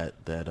debate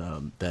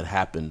that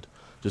happened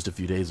just a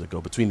few days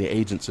ago between the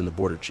agents and the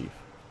border chief.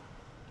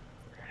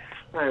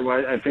 Right.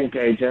 Well, I think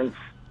agents,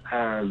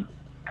 as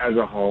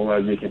a whole,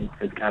 as you can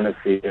kind of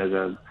see,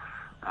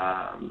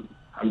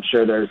 I'm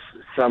sure there's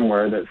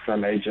somewhere that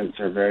some agents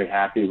are very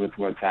happy with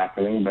what's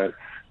happening, but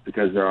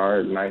because there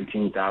are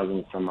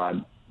 19,000 some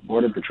odd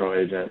Border Patrol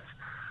agents,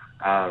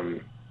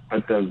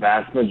 but the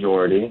vast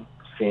majority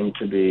seem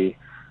to be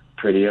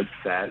pretty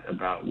upset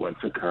about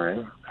what's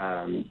occurring.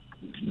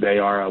 They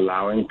are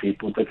allowing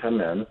people to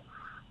come in.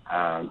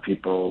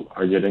 People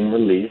are getting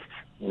released.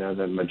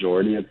 The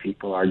majority of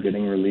people are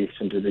getting released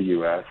into the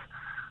U.S.,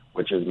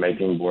 which is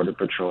making Border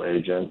Patrol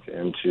agents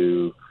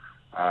into,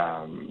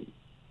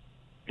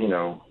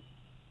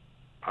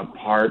 a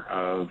part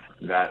of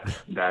that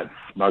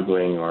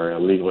smuggling or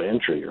illegal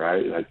entry,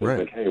 right? It's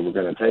like, hey, we're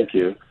going to take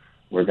you,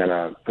 we're going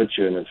to put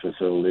you in this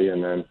facility,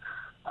 and then,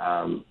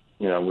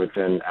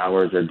 within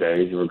hours or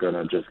days, we're going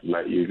to just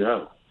let you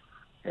go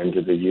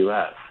into the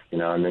U.S.,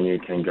 and then you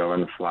can go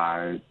and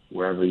fly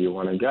wherever you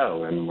want to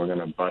go, and we're going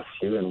to bust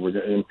you,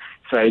 and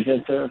so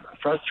agents are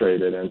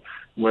frustrated. And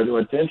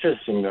what's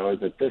interesting, though, is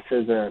that this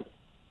isn't,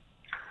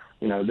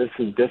 this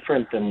is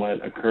different than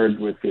what occurred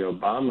with the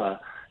Obama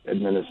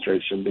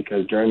administration,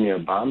 because during the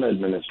Obama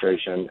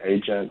administration,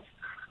 agents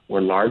were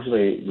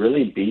largely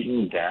really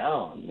beaten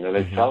down.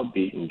 They felt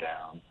beaten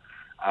down.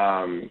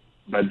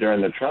 But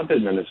during the Trump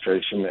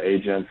administration, the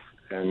agents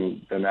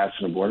and the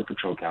National Border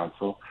Patrol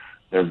Council,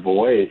 their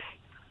voice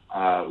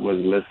was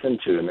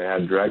listened to, and they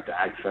had direct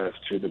access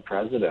to the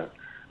president.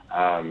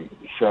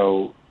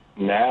 So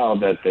now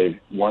that they've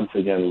once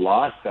again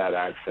lost that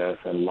access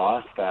and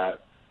lost that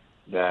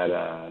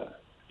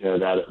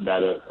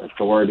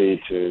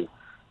authority to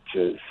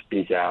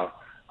speak out,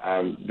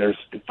 they're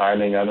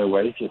finding other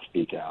ways to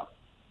speak out.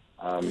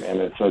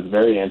 So it's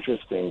very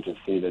interesting to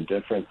see the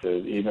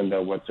differences, even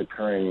though what's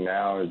occurring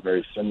now is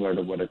very similar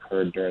to what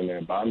occurred during the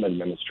Obama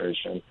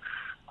administration.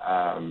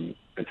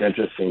 It's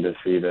interesting to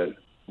see that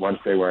once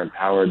they were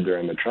empowered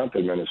during the Trump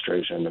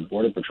administration, the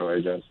Border Patrol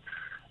agents,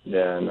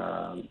 then,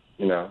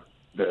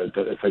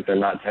 it's like they're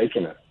not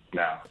taking it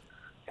now.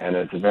 And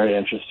it's a very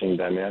interesting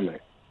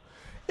dynamic.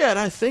 Yeah, and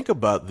I think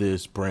about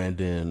this,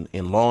 Brandon,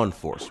 in law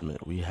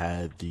enforcement. We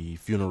had the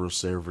funeral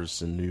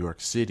service in New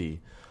York City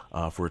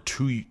for a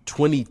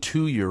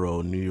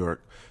 22-year-old New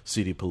York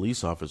City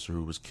police officer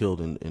who was killed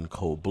in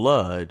cold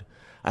blood.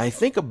 I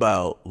think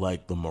about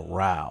like the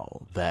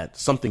morale that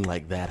something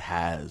like that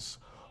has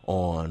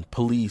on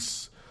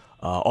police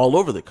all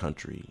over the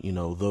country.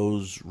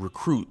 Those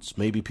recruits,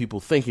 maybe people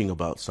thinking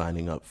about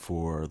signing up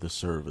for the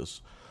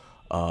service.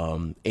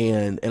 And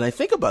I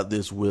think about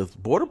this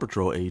with Border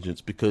Patrol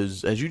agents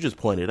because, as you just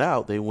pointed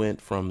out, they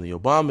went from the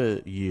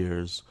Obama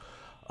years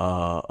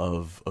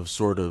of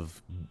sort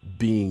of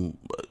being,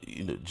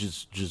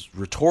 just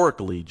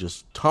rhetorically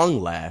just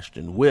tongue lashed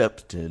and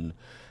whipped and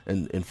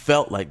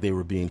felt like they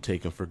were being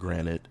taken for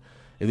granted.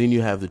 And then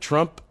you have the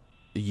Trump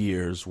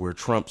years where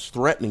Trump's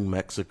threatening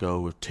Mexico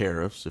with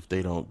tariffs if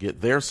they don't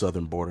get their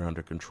southern border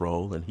under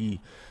control. And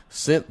he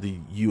sent the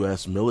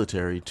U.S.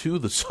 military to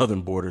the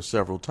southern border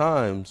several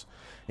times,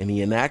 and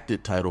he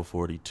enacted Title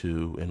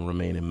 42 and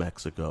Remain in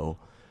Mexico.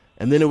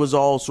 And then it was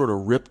all sort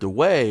of ripped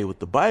away with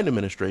the Biden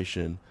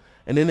administration.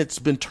 And then it's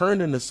been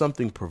turned into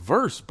something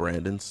perverse,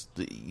 Brandon.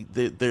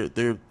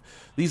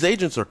 These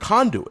agents are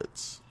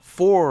conduits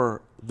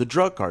for the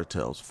drug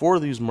cartels, for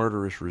these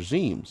murderous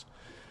regimes.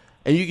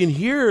 And you can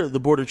hear the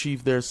border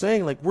chief there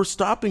saying, like, we're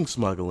stopping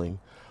smuggling.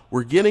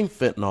 We're getting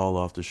fentanyl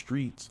off the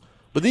streets.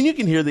 But then you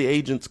can hear the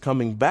agents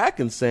coming back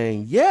and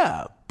saying,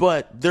 yeah,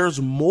 but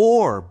there's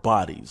more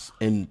bodies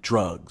and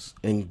drugs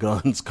and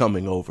guns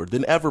coming over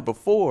than ever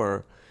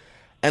before.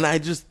 And I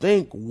just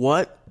think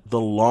what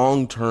the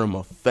long-term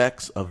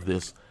effects of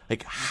this,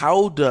 like,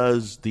 how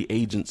does the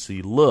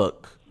agency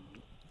look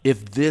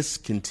if this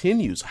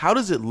continues? How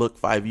does it look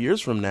 5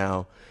 years from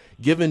now,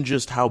 given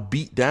just how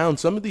beat down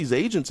some of these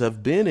agents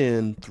have been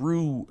in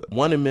through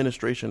one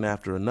administration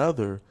after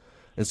another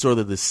and sort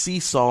of the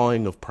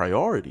seesawing of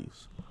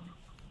priorities?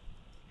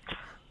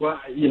 Well,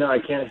 I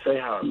can't say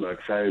how it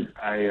looks. I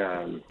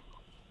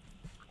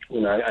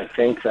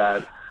think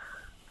that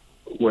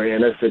we're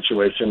in a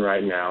situation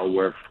right now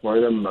where, for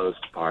the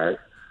most part,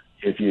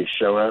 if you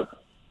show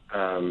up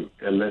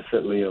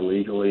illicitly,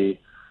 illegally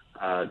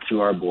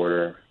to our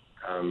border,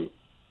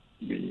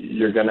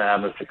 you're going to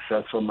have a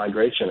successful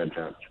migration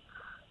attempt,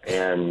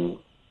 and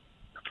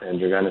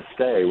you're going to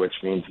stay, which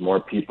means more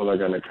people are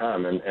going to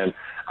come. And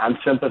I'm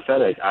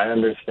sympathetic. I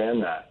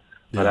understand that.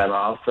 But I'm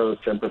also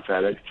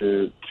sympathetic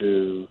to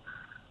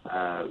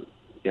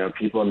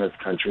people in this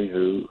country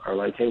who are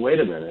like, hey, wait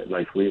a minute,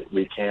 like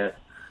we can't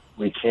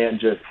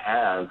just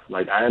have,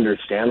 like, I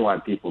understand why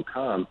people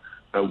come,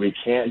 but we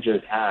can't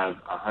just have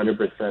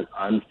 100%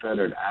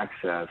 unfettered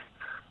access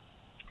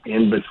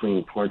in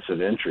between ports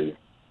of entry.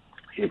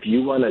 If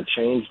you want to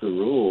change the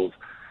rules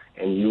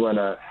and you want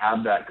to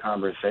have that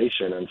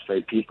conversation and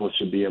say people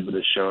should be able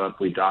to show up,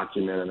 we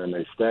document it, and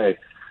they stay,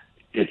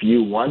 if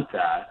you want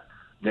that,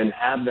 then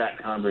have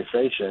that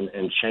conversation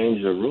and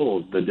change the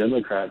rules. The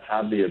Democrats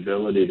have the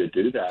ability to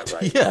do that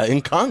right Yeah, now.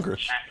 in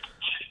Congress.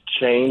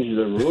 Change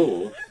the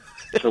rules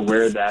to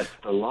where that's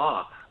the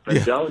law.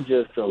 But don't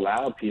just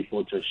allow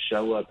people to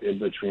show up in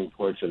between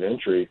ports of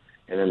entry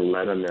and then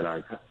let them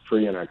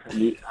free in our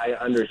country. I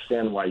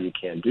understand why you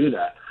can't do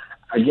that.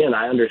 Again,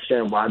 I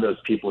understand why those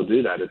people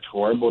do that. It's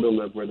horrible to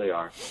live where they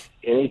are.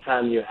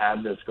 Anytime you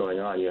have this going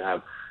on, you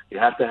have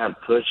to have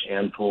push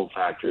and pull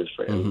factors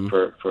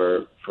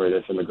for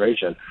this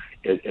immigration.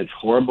 It's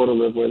horrible to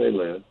live where they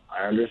live.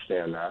 I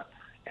understand that,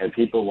 and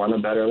people want a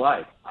better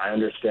life. I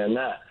understand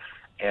that,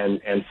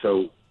 and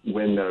so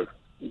when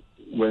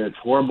it's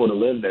horrible to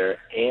live there,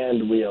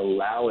 and we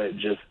allow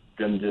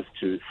them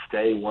to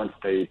stay once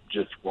they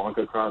just walk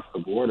across the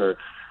border.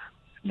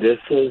 This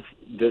is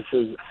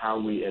how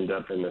we end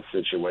up in this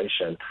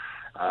situation,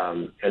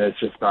 and it's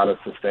just not a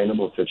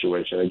sustainable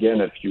situation.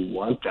 Again, if you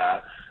want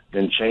that,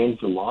 then change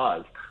the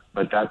laws,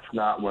 but that's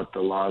not what the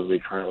laws we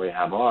currently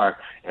have are,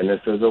 and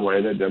this is a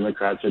way that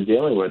Democrats are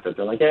dealing with it.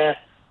 They're like,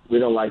 we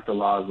don't like the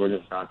laws, we're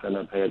just not going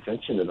to pay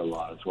attention to the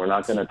laws. We're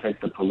not going to take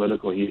the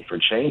political heat for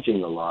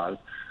changing the laws.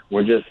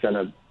 We're just going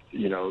to,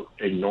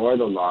 ignore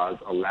the laws,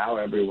 allow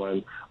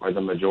everyone or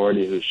the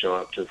majority who show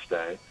up to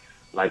stay.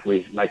 Like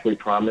we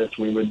promised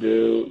we would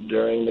do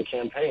during the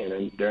campaign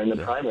and during the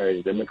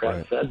primaries.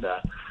 Democrats said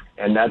that.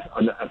 And that's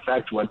in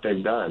effect what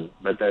they've done.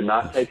 But they're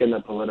not taking the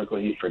political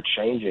heat for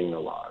changing the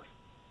laws.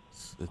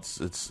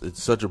 It's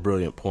such a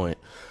brilliant point.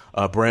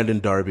 Brandon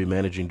Darby,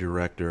 Managing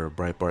Director of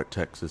Breitbart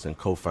Texas and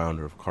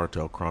co-founder of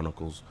Cartel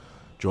Chronicles,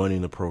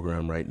 joining the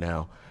program right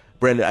now.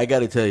 Brandon, I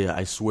got to tell you,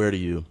 I swear to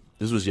you,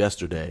 this was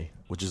yesterday,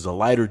 which is a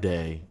lighter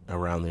day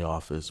around the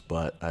office,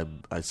 but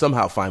I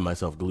somehow find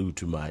myself glued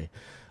to my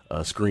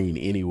screen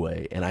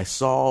anyway, and I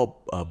saw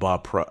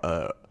Bob.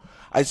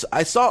 I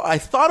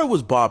thought it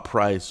was Bob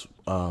Price.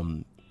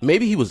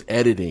 Maybe he was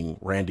editing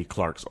Randy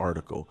Clark's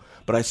article,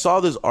 but I saw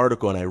this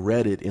article and I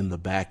read it in the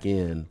back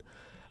end.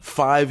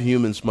 5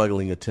 human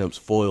smuggling attempts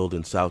foiled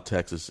in South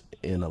Texas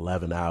in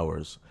 11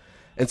 hours,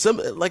 and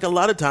a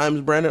lot of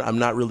times, Brandon, I'm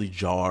not really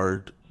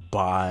jarred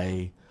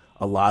by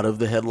a lot of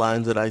the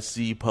headlines that I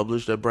see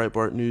published at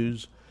Breitbart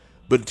News.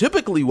 But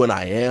typically when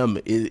I am,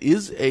 it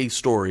is a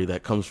story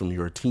that comes from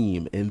your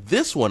team. And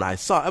this one I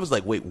was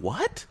like, wait,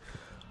 what?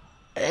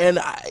 And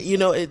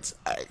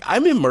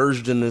I'm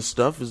immersed in this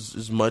stuff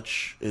as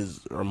much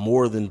as, or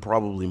more than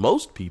probably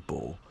most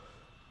people.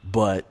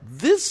 But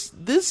this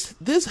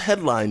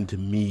headline to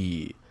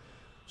me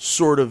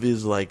sort of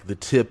is like the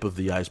tip of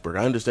the iceberg.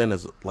 I understand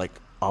there's like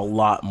a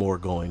lot more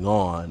going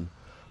on.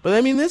 But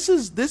I mean, this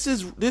is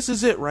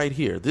it right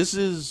here. This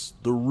is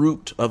the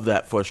root of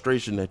that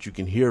frustration that you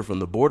can hear from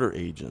the border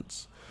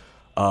agents.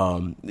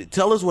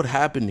 Tell us what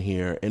happened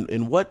here,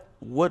 and what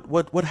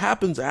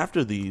happens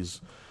after these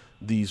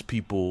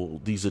people,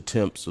 these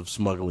attempts of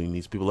smuggling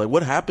these people. Like,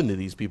 what happened to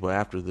these people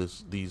after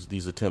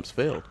these attempts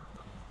failed?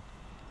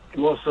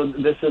 Well, so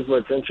this is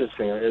what's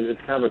interesting. It's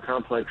kind of a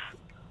complex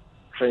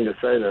thing to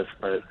say this,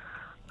 but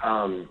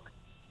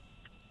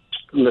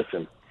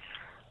listen.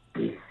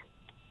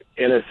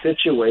 In a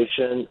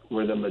situation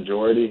where the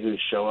majority who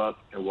show up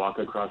and walk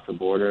across the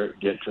border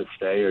get to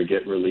stay or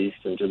get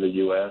released into the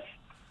U.S.,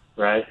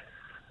 right?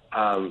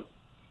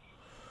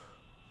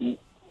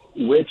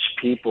 Which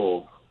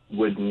people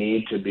would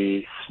need to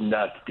be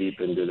snuck deep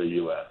into the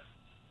U.S.?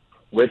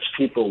 Which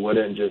people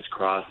wouldn't just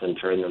cross and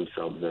turn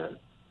themselves in?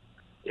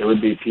 It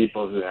would be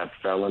people who have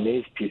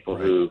felonies, people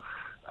who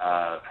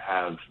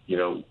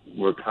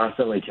we're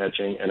constantly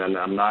catching, and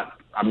I'm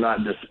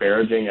not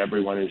disparaging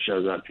everyone who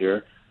shows up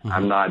here. Mm-hmm.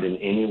 I'm not in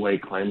any way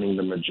claiming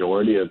the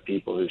majority of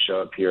people who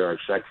show up here are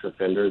sex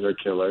offenders or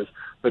killers,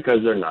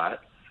 because they're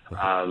not.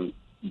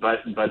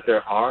 But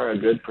there are a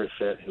good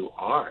percent who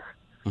are.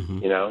 Mm-hmm.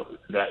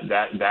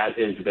 That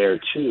is there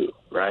too,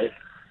 right?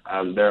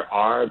 There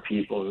are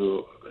people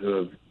who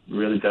have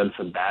really done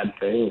some bad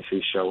things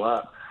who show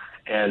up,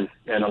 and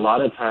a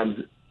lot of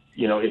times,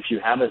 if you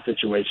have a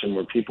situation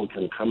where people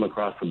can come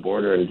across the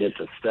border and get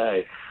to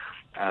stay,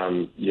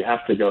 you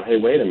have to go, hey,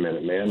 wait a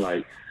minute, man,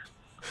 like,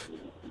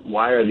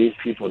 why are these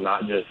people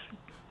not just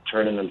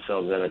turning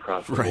themselves in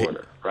across the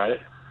border, right?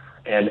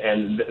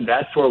 And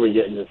that's where we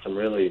get into some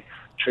really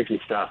tricky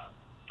stuff.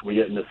 We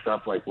get into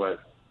stuff like what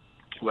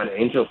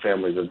angel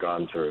families have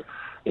gone through.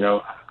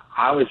 I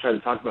always try to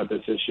talk about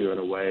this issue in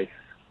a way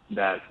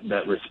that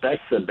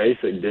respects the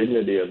basic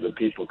dignity of the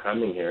people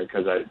coming here,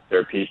 because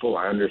they're people.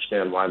 I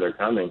understand why they're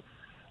coming.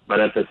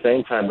 But at the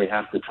same time, we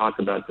have to talk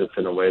about this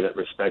in a way that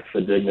respects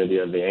the dignity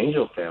of the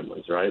angel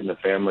families, right? And the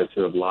families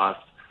who have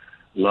lost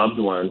loved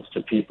ones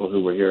to people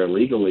who were here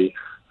illegally,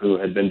 who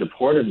had been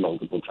deported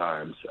multiple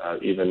times,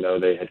 even though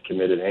they had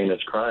committed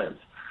heinous crimes.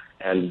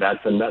 And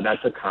that's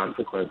a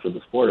consequence of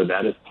this border.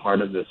 That is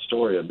part of this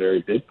story, a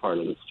very big part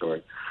of the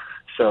story.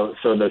 So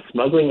the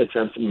smuggling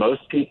attempts,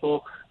 most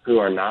people who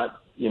are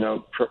not,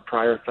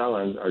 prior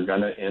felons are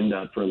going to end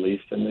up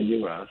released in the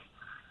U.S.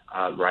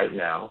 Right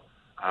now.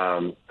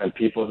 And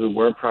people who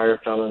were prior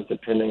felons,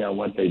 depending on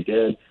what they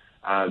did,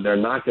 they're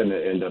not going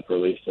to end up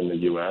released in the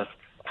U.S.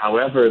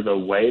 However, the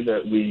way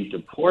that we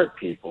deport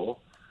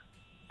people,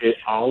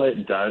 all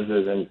it does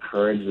is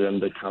encourage them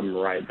to come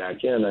right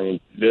back in. I mean,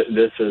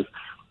 this is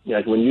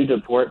like when you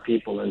deport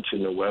people into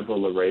Nuevo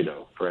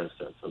Laredo, for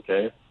instance,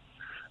 okay?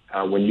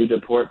 When you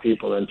deport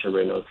people into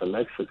Reynosa,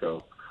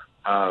 Mexico,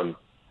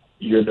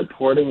 you're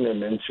deporting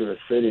them into a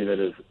city that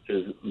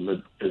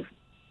is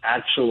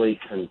actually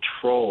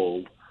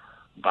controlled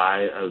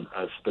by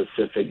a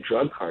specific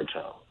drug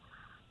cartel,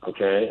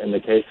 okay? In the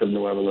case of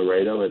Nuevo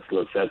Laredo, it's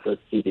Los Zetas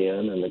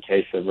CDN. In the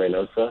case of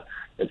Reynosa,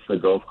 it's the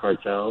Gulf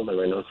Cartel, the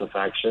Reynosa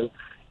faction.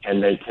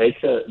 And they take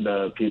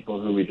the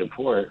people who we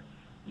deport,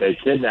 they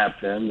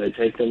kidnap them, they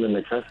take them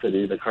into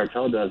custody, the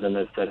cartel does, and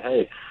they said,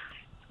 hey,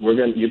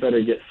 you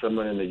better get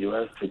someone in the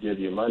U.S. to give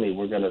you money.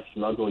 We're going to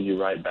smuggle you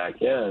right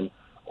back in,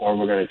 or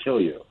we're going to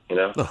kill you, you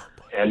know? Oh.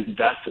 And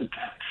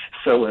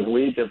so when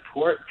we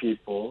deport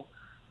people,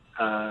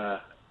 the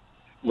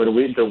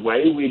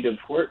way we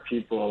deport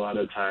people a lot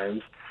of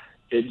times,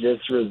 it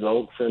just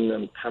results in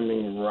them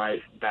coming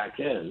right back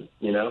in,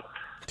 you know?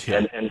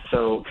 Yeah. And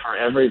so for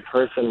every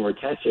person we're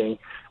catching,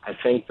 I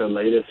think the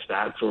latest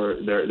stats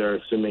they're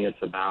assuming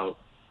it's about,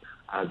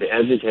 the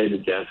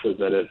educated guess is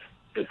that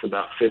it's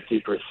about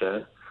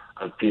 50%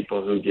 of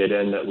people who get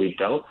in that we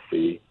don't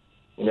see,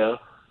 you know,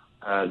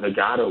 the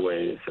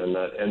gotaways.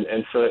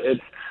 And so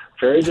it's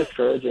very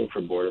discouraging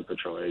for Border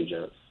Patrol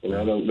agents. You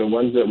know, the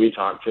ones that we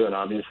talk to, and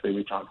obviously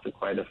we talk to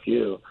quite a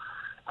few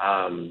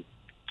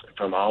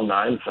from all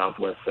 9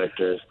 Southwest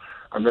sectors,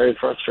 are very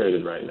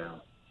frustrated right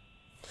now.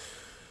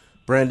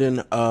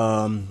 Brandon,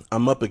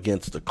 I'm up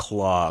against the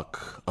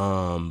clock,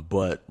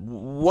 but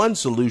one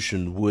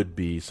solution would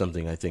be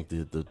something I think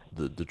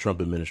the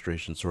Trump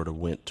administration sort of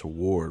went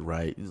toward,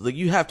 right? Like,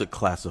 you have to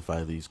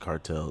classify these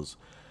cartels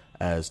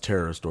as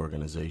terrorist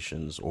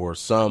organizations or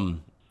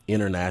some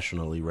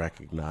internationally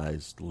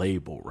recognized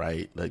label,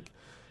 right? Like,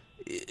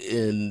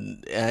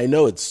 and I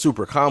know it's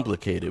super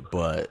complicated,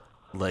 but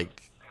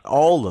like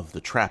all of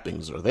the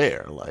trappings are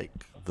there,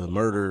 like the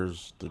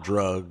murders, the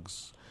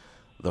drugs,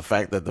 the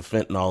fact that the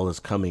fentanyl is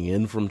coming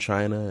in from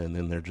China and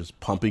then they're just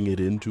pumping it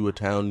into a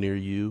town near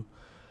you.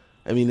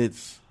 I mean,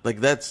 it's like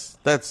that's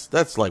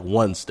like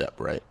one step,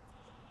 right?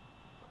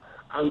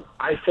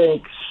 I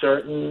think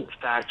certain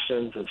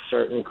factions of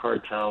certain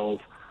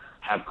cartels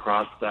have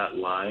crossed that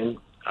line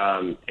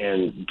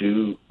and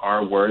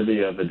are worthy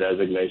of a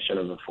designation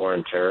of a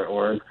foreign terror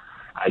org.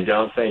 I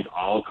don't think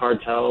all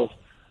cartels,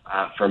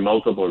 for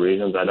multiple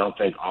reasons, I don't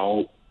think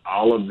all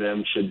of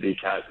them should be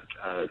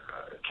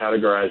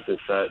categorized as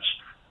such.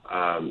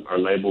 Are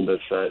labeled as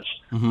such,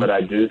 but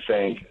I do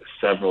think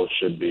several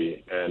should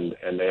be, and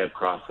they have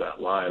crossed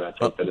that line. I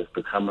think that it's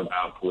become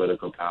about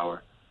political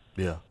power.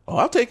 Yeah. Oh,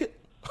 I'll take it.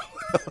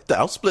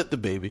 I'll split the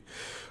baby.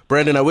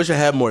 Brandon, I wish I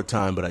had more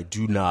time, but I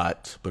do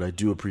not. But I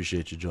do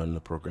appreciate you joining the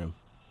program.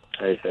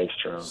 Hey, thanks,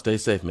 Jerome. Stay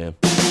safe, man.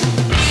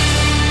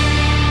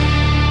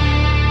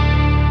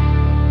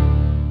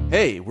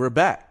 Hey, we're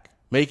back,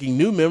 making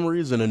new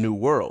memories in a new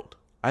world.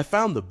 I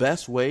found the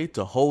best way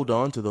to hold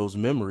on to those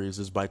memories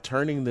is by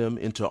turning them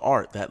into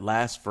art that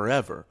lasts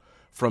forever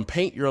from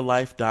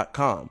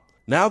paintyourlife.com.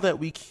 Now that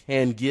we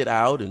can get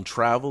out and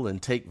travel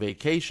and take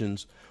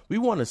vacations, we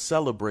want to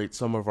celebrate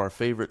some of our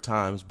favorite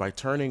times by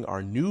turning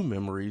our new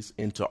memories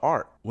into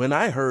art. When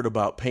I heard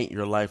about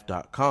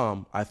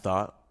paintyourlife.com, I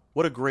thought,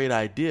 what a great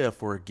idea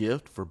for a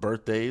gift for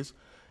birthdays,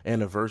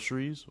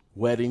 anniversaries,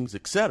 weddings,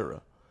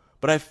 etc.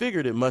 But I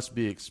figured it must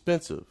be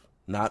expensive.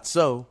 Not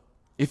so.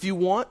 If you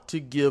want to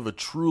give a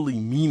truly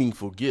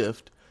meaningful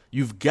gift,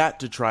 you've got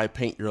to try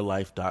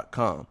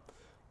paintyourlife.com.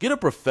 Get a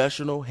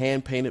professional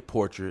hand-painted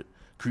portrait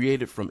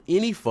created from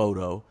any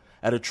photo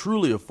at a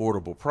truly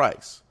affordable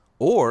price,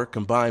 or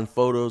combine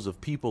photos of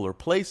people or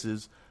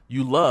places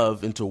you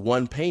love into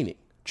one painting.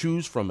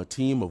 Choose from a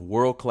team of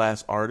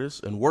world-class artists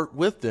and work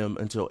with them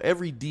until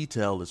every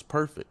detail is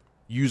perfect.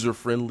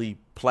 User-friendly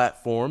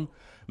platform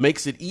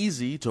makes it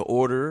easy to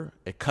order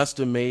a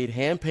custom-made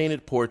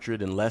hand-painted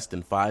portrait in less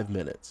than 5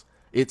 minutes.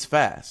 It's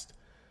fast.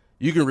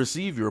 You can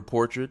receive your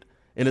portrait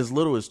in as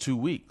little as 2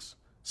 weeks.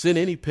 Send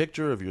any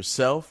picture of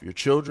yourself, your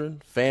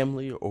children,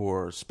 family,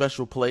 or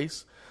special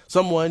place,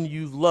 someone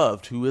you've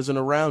loved who isn't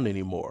around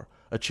anymore,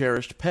 a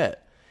cherished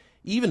pet,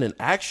 even an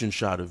action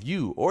shot of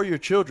you or your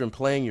children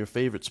playing your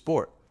favorite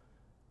sport.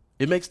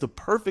 It makes the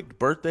perfect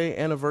birthday,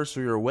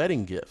 anniversary, or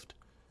wedding gift,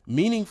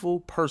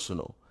 meaningful,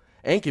 personal,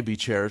 and can be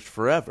cherished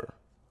forever.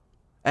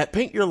 At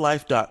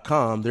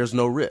paintyourlife.com, there's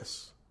no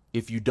risk.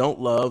 If you don't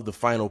love the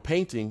final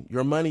painting,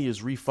 your money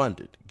is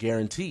refunded,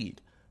 guaranteed.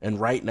 And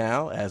right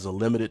now, as a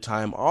limited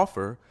time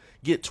offer,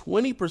 get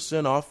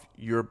 20% off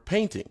your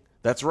painting.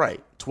 That's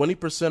right,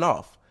 20%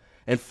 off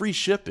and free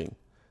shipping.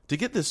 To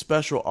get this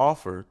special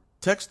offer,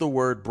 text the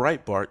word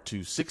Breitbart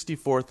to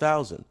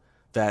 64,000.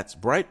 That's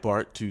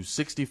Breitbart to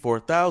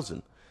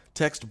 64,000.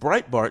 Text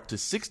Breitbart to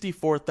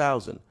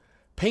 64,000.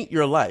 Paint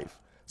your life.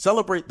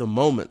 Celebrate the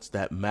moments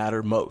that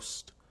matter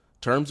most.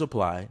 Terms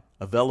apply.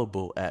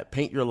 Available at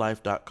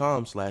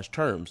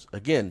paintyourlife.com/terms.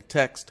 Again,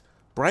 text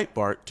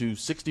Breitbart to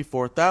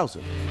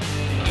 64,000.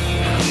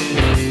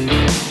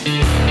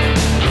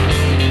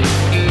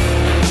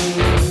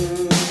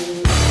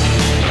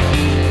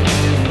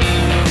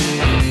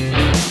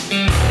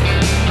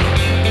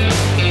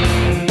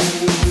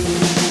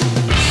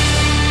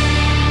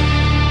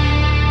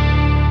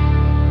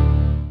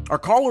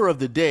 caller of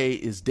the day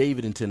is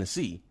David in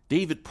Tennessee.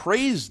 David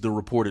praised the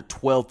reported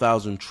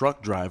 12,000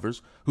 truck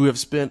drivers who have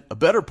spent a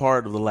better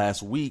part of the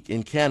last week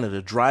in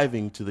Canada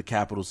driving to the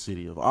capital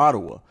city of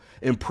Ottawa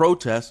in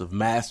protest of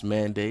mask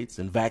mandates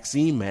and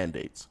vaccine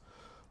mandates.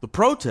 The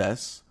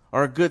protests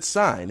are a good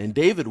sign, and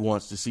David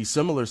wants to see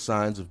similar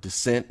signs of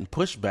dissent and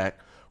pushback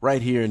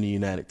right here in the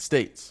United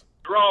States.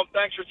 Jerome,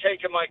 thanks for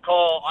taking my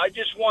call. I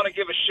just want to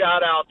give a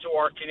shout out to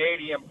our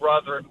Canadian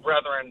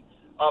brethren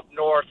up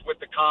north with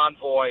the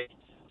Convoy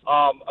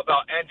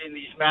about ending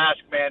these mask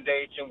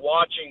mandates and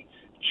watching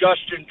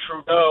Justin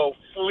Trudeau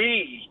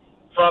flee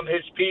from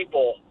his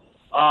people.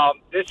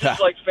 This is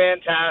like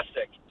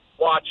fantastic,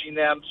 watching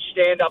them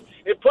stand up.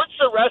 It puts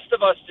the rest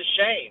of us to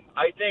shame.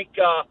 I think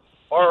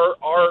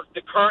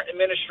the current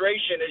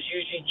administration is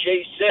using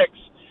J6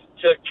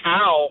 to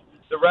cow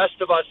the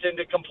rest of us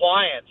into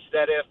compliance,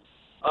 that if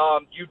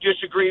you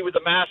disagree with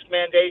the mask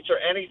mandates or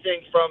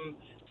anything from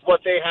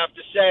what they have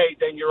to say,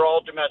 then you're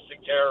all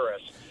domestic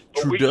terrorists.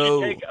 But Trudeau,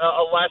 we should take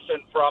a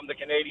lesson from the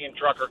Canadian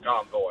trucker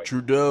convoy.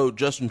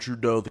 Justin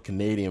Trudeau, the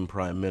Canadian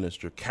Prime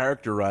Minister,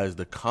 characterized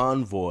the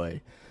convoy,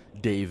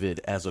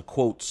 David, as a,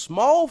 quote,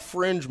 small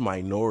fringe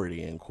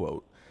minority, end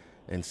quote,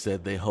 and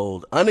said they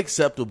hold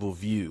unacceptable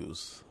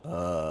views.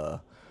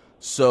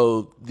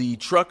 So the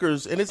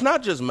truckers, and it's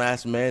not just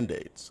mask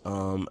mandates.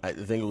 I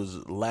think it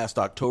was last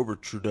October,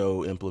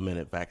 Trudeau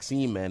implemented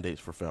vaccine mandates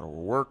for federal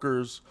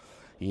workers.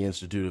 He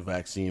instituted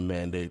vaccine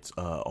mandates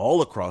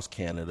all across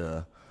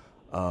Canada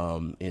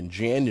in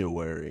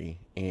January.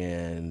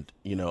 And,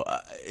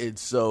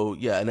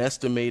 an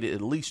estimated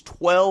at least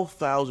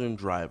 12,000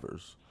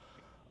 drivers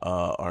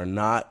are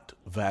not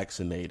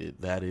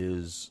vaccinated. That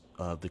is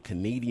the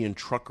Canadian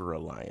Trucker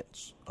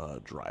Alliance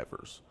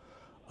drivers.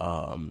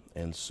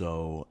 And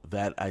so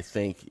that, I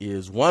think,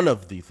 is one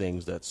of the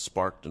things that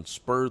sparked and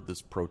spurred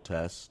this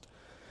protest.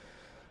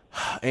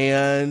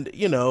 And,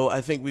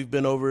 I think we've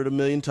been over it a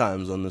million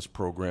times on this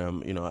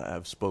program.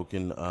 I've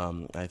spoken,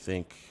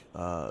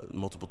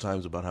 multiple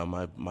times about how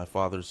my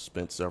father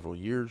spent several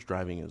years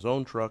driving his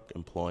own truck,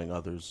 employing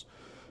others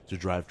to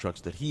drive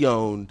trucks that he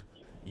owned.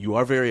 You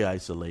are very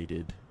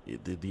isolated.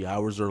 The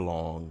hours are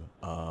long.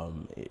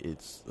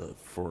 It's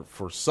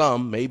for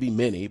some, maybe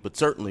many, but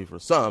certainly for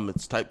some,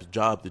 it's the type of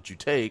job that you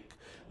take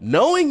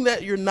knowing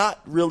that you're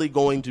not really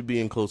going to be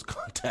in close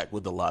contact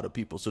with a lot of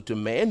people. So to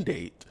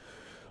mandate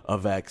a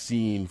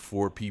vaccine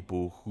for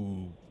people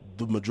who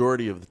the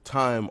majority of the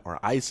time are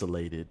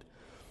isolated,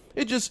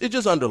 it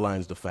just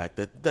underlines the fact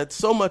that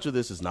so much of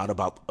this is not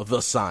about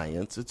the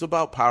science. It's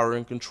about power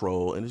and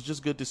control. And it's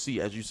just good to see,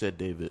 as you said,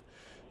 David,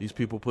 these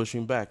people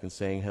pushing back and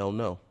saying, hell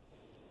no.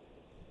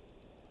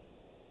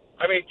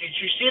 I mean, did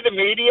you see the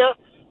media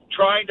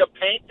trying to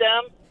paint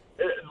them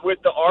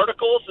with the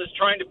articles as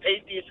trying to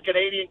paint these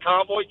Canadian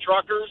convoy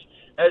truckers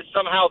as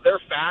somehow they're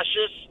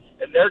fascists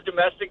and they're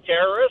domestic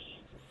terrorists?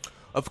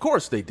 Of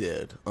course they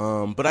did,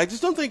 but I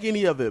just don't think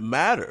any of it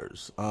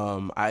matters.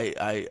 There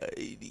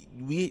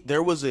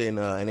was an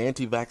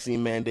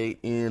anti-vaccine mandate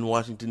in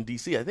Washington,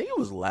 D.C. I think it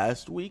was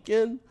last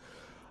weekend.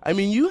 I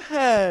mean, you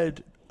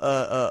had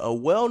a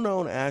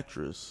well-known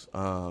actress,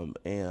 a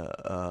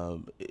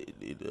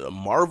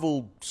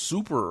Marvel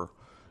super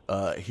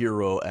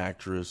hero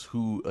actress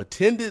who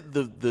attended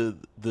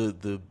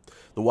the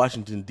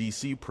Washington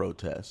D.C.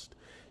 protest.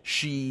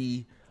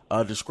 She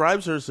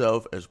describes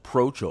herself as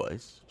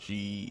pro-choice.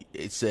 She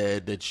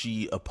said that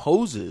she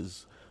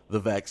opposes the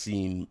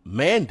vaccine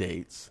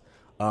mandates,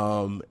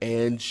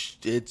 and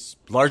it's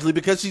largely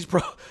because she's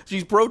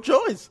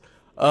pro-choice.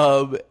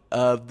 And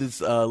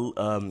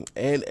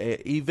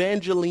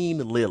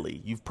Evangeline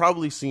Lilly, you've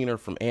probably seen her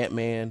from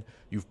Ant-Man.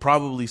 You've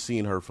probably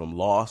seen her from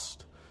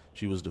Lost.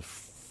 She was the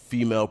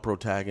female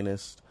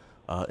protagonist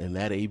in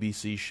that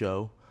ABC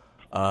show.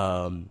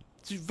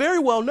 She's very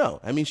well known.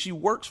 I mean, she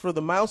works for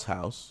the Mouse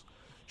House.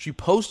 She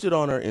posted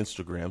on her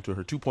Instagram to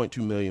her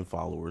 2.2 million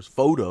followers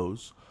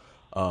photos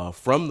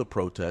from the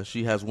protest.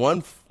 She has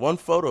one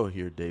photo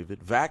here, David.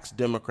 Vax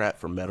Democrat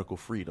for medical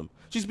freedom.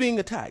 She's being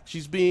attacked.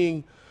 She's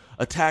being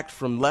attacked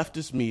from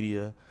leftist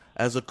media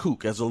as a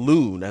kook, as a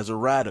loon, as a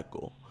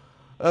radical.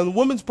 And the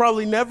woman's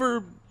probably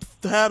never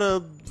had a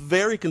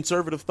very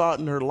conservative thought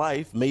in her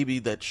life, maybe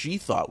that she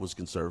thought was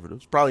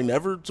conservative. Probably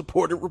never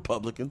supported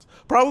Republicans.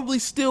 Probably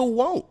still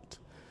won't.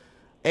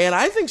 And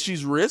I think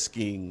she's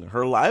risking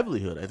her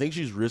livelihood. I think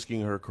she's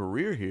risking her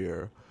career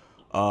here.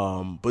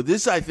 But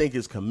this, I think,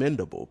 is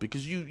commendable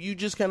because you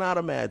just cannot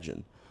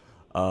imagine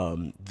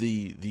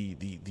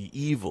the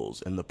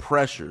evils and the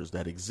pressures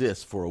that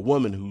exist for a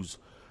woman who's,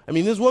 I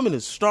mean, this woman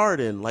is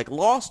starting, like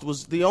Lost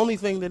was the only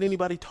thing that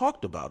anybody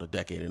talked about a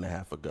decade and a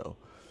half ago.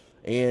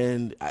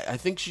 And I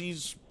think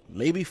she's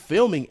maybe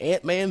filming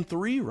Ant-Man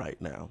 3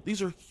 right now.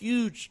 These are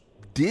huge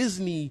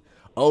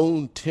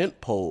Disney-owned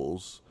tent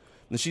poles.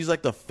 And she's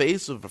like the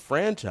face of the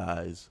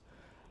franchise.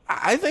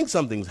 I think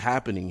something's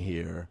happening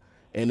here.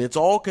 And it's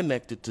all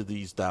connected to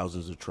these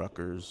thousands of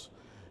truckers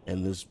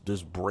and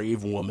this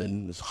brave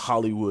woman, this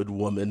Hollywood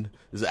woman,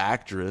 this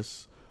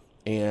actress.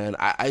 And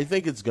I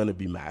think it's going to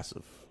be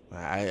massive.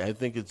 I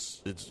think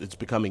it's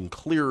becoming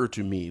clearer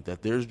to me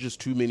that there's just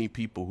too many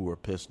people who are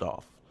pissed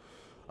off,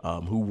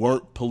 who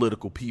weren't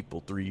political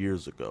people 3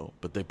 years ago,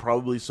 but they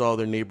probably saw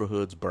their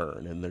neighborhoods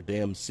burn and their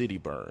damn city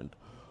burned,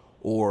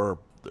 or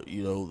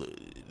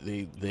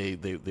they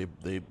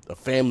a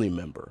family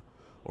member,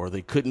 or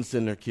they couldn't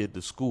send their kid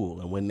to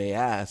school, and when they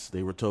asked,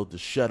 they were told to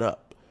shut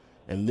up,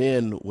 and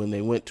then when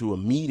they went to a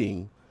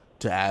meeting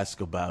to ask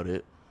about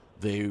it,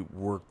 they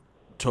were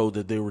told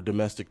that they were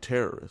domestic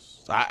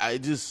terrorists.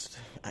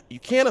 You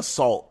can't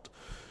assault,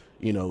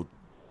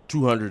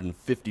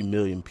 250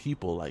 million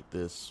people like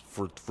this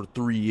for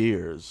 3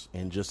 years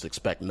and just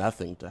expect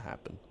nothing to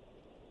happen.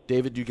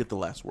 David, you get the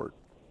last word.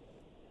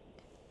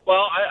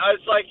 Well, I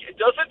was like,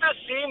 doesn't this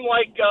seem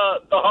like the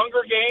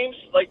Hunger Games?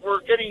 Like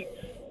we're getting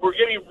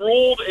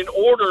ruled in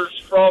orders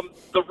from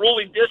the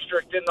ruling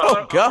district in the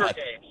Hunger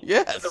Games.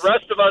 Yes. And the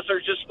rest of us are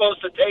just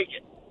supposed to take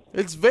it.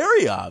 It's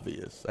very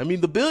obvious. I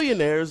mean, the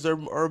billionaires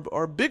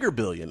are bigger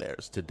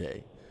billionaires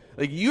today.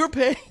 Like, you're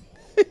paying.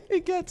 They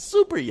got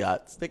super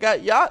yachts. They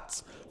got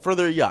yachts for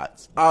their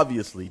yachts.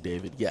 Obviously,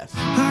 David, yes.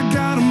 I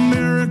got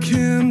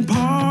American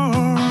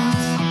parts.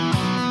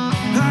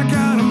 I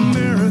got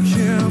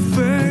American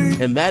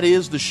faith. And that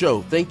is the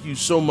show. Thank you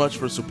so much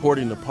for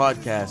supporting the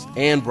podcast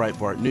and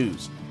Breitbart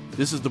News.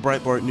 This is the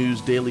Breitbart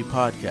News Daily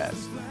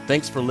Podcast.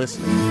 Thanks for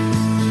listening.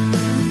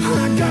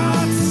 I got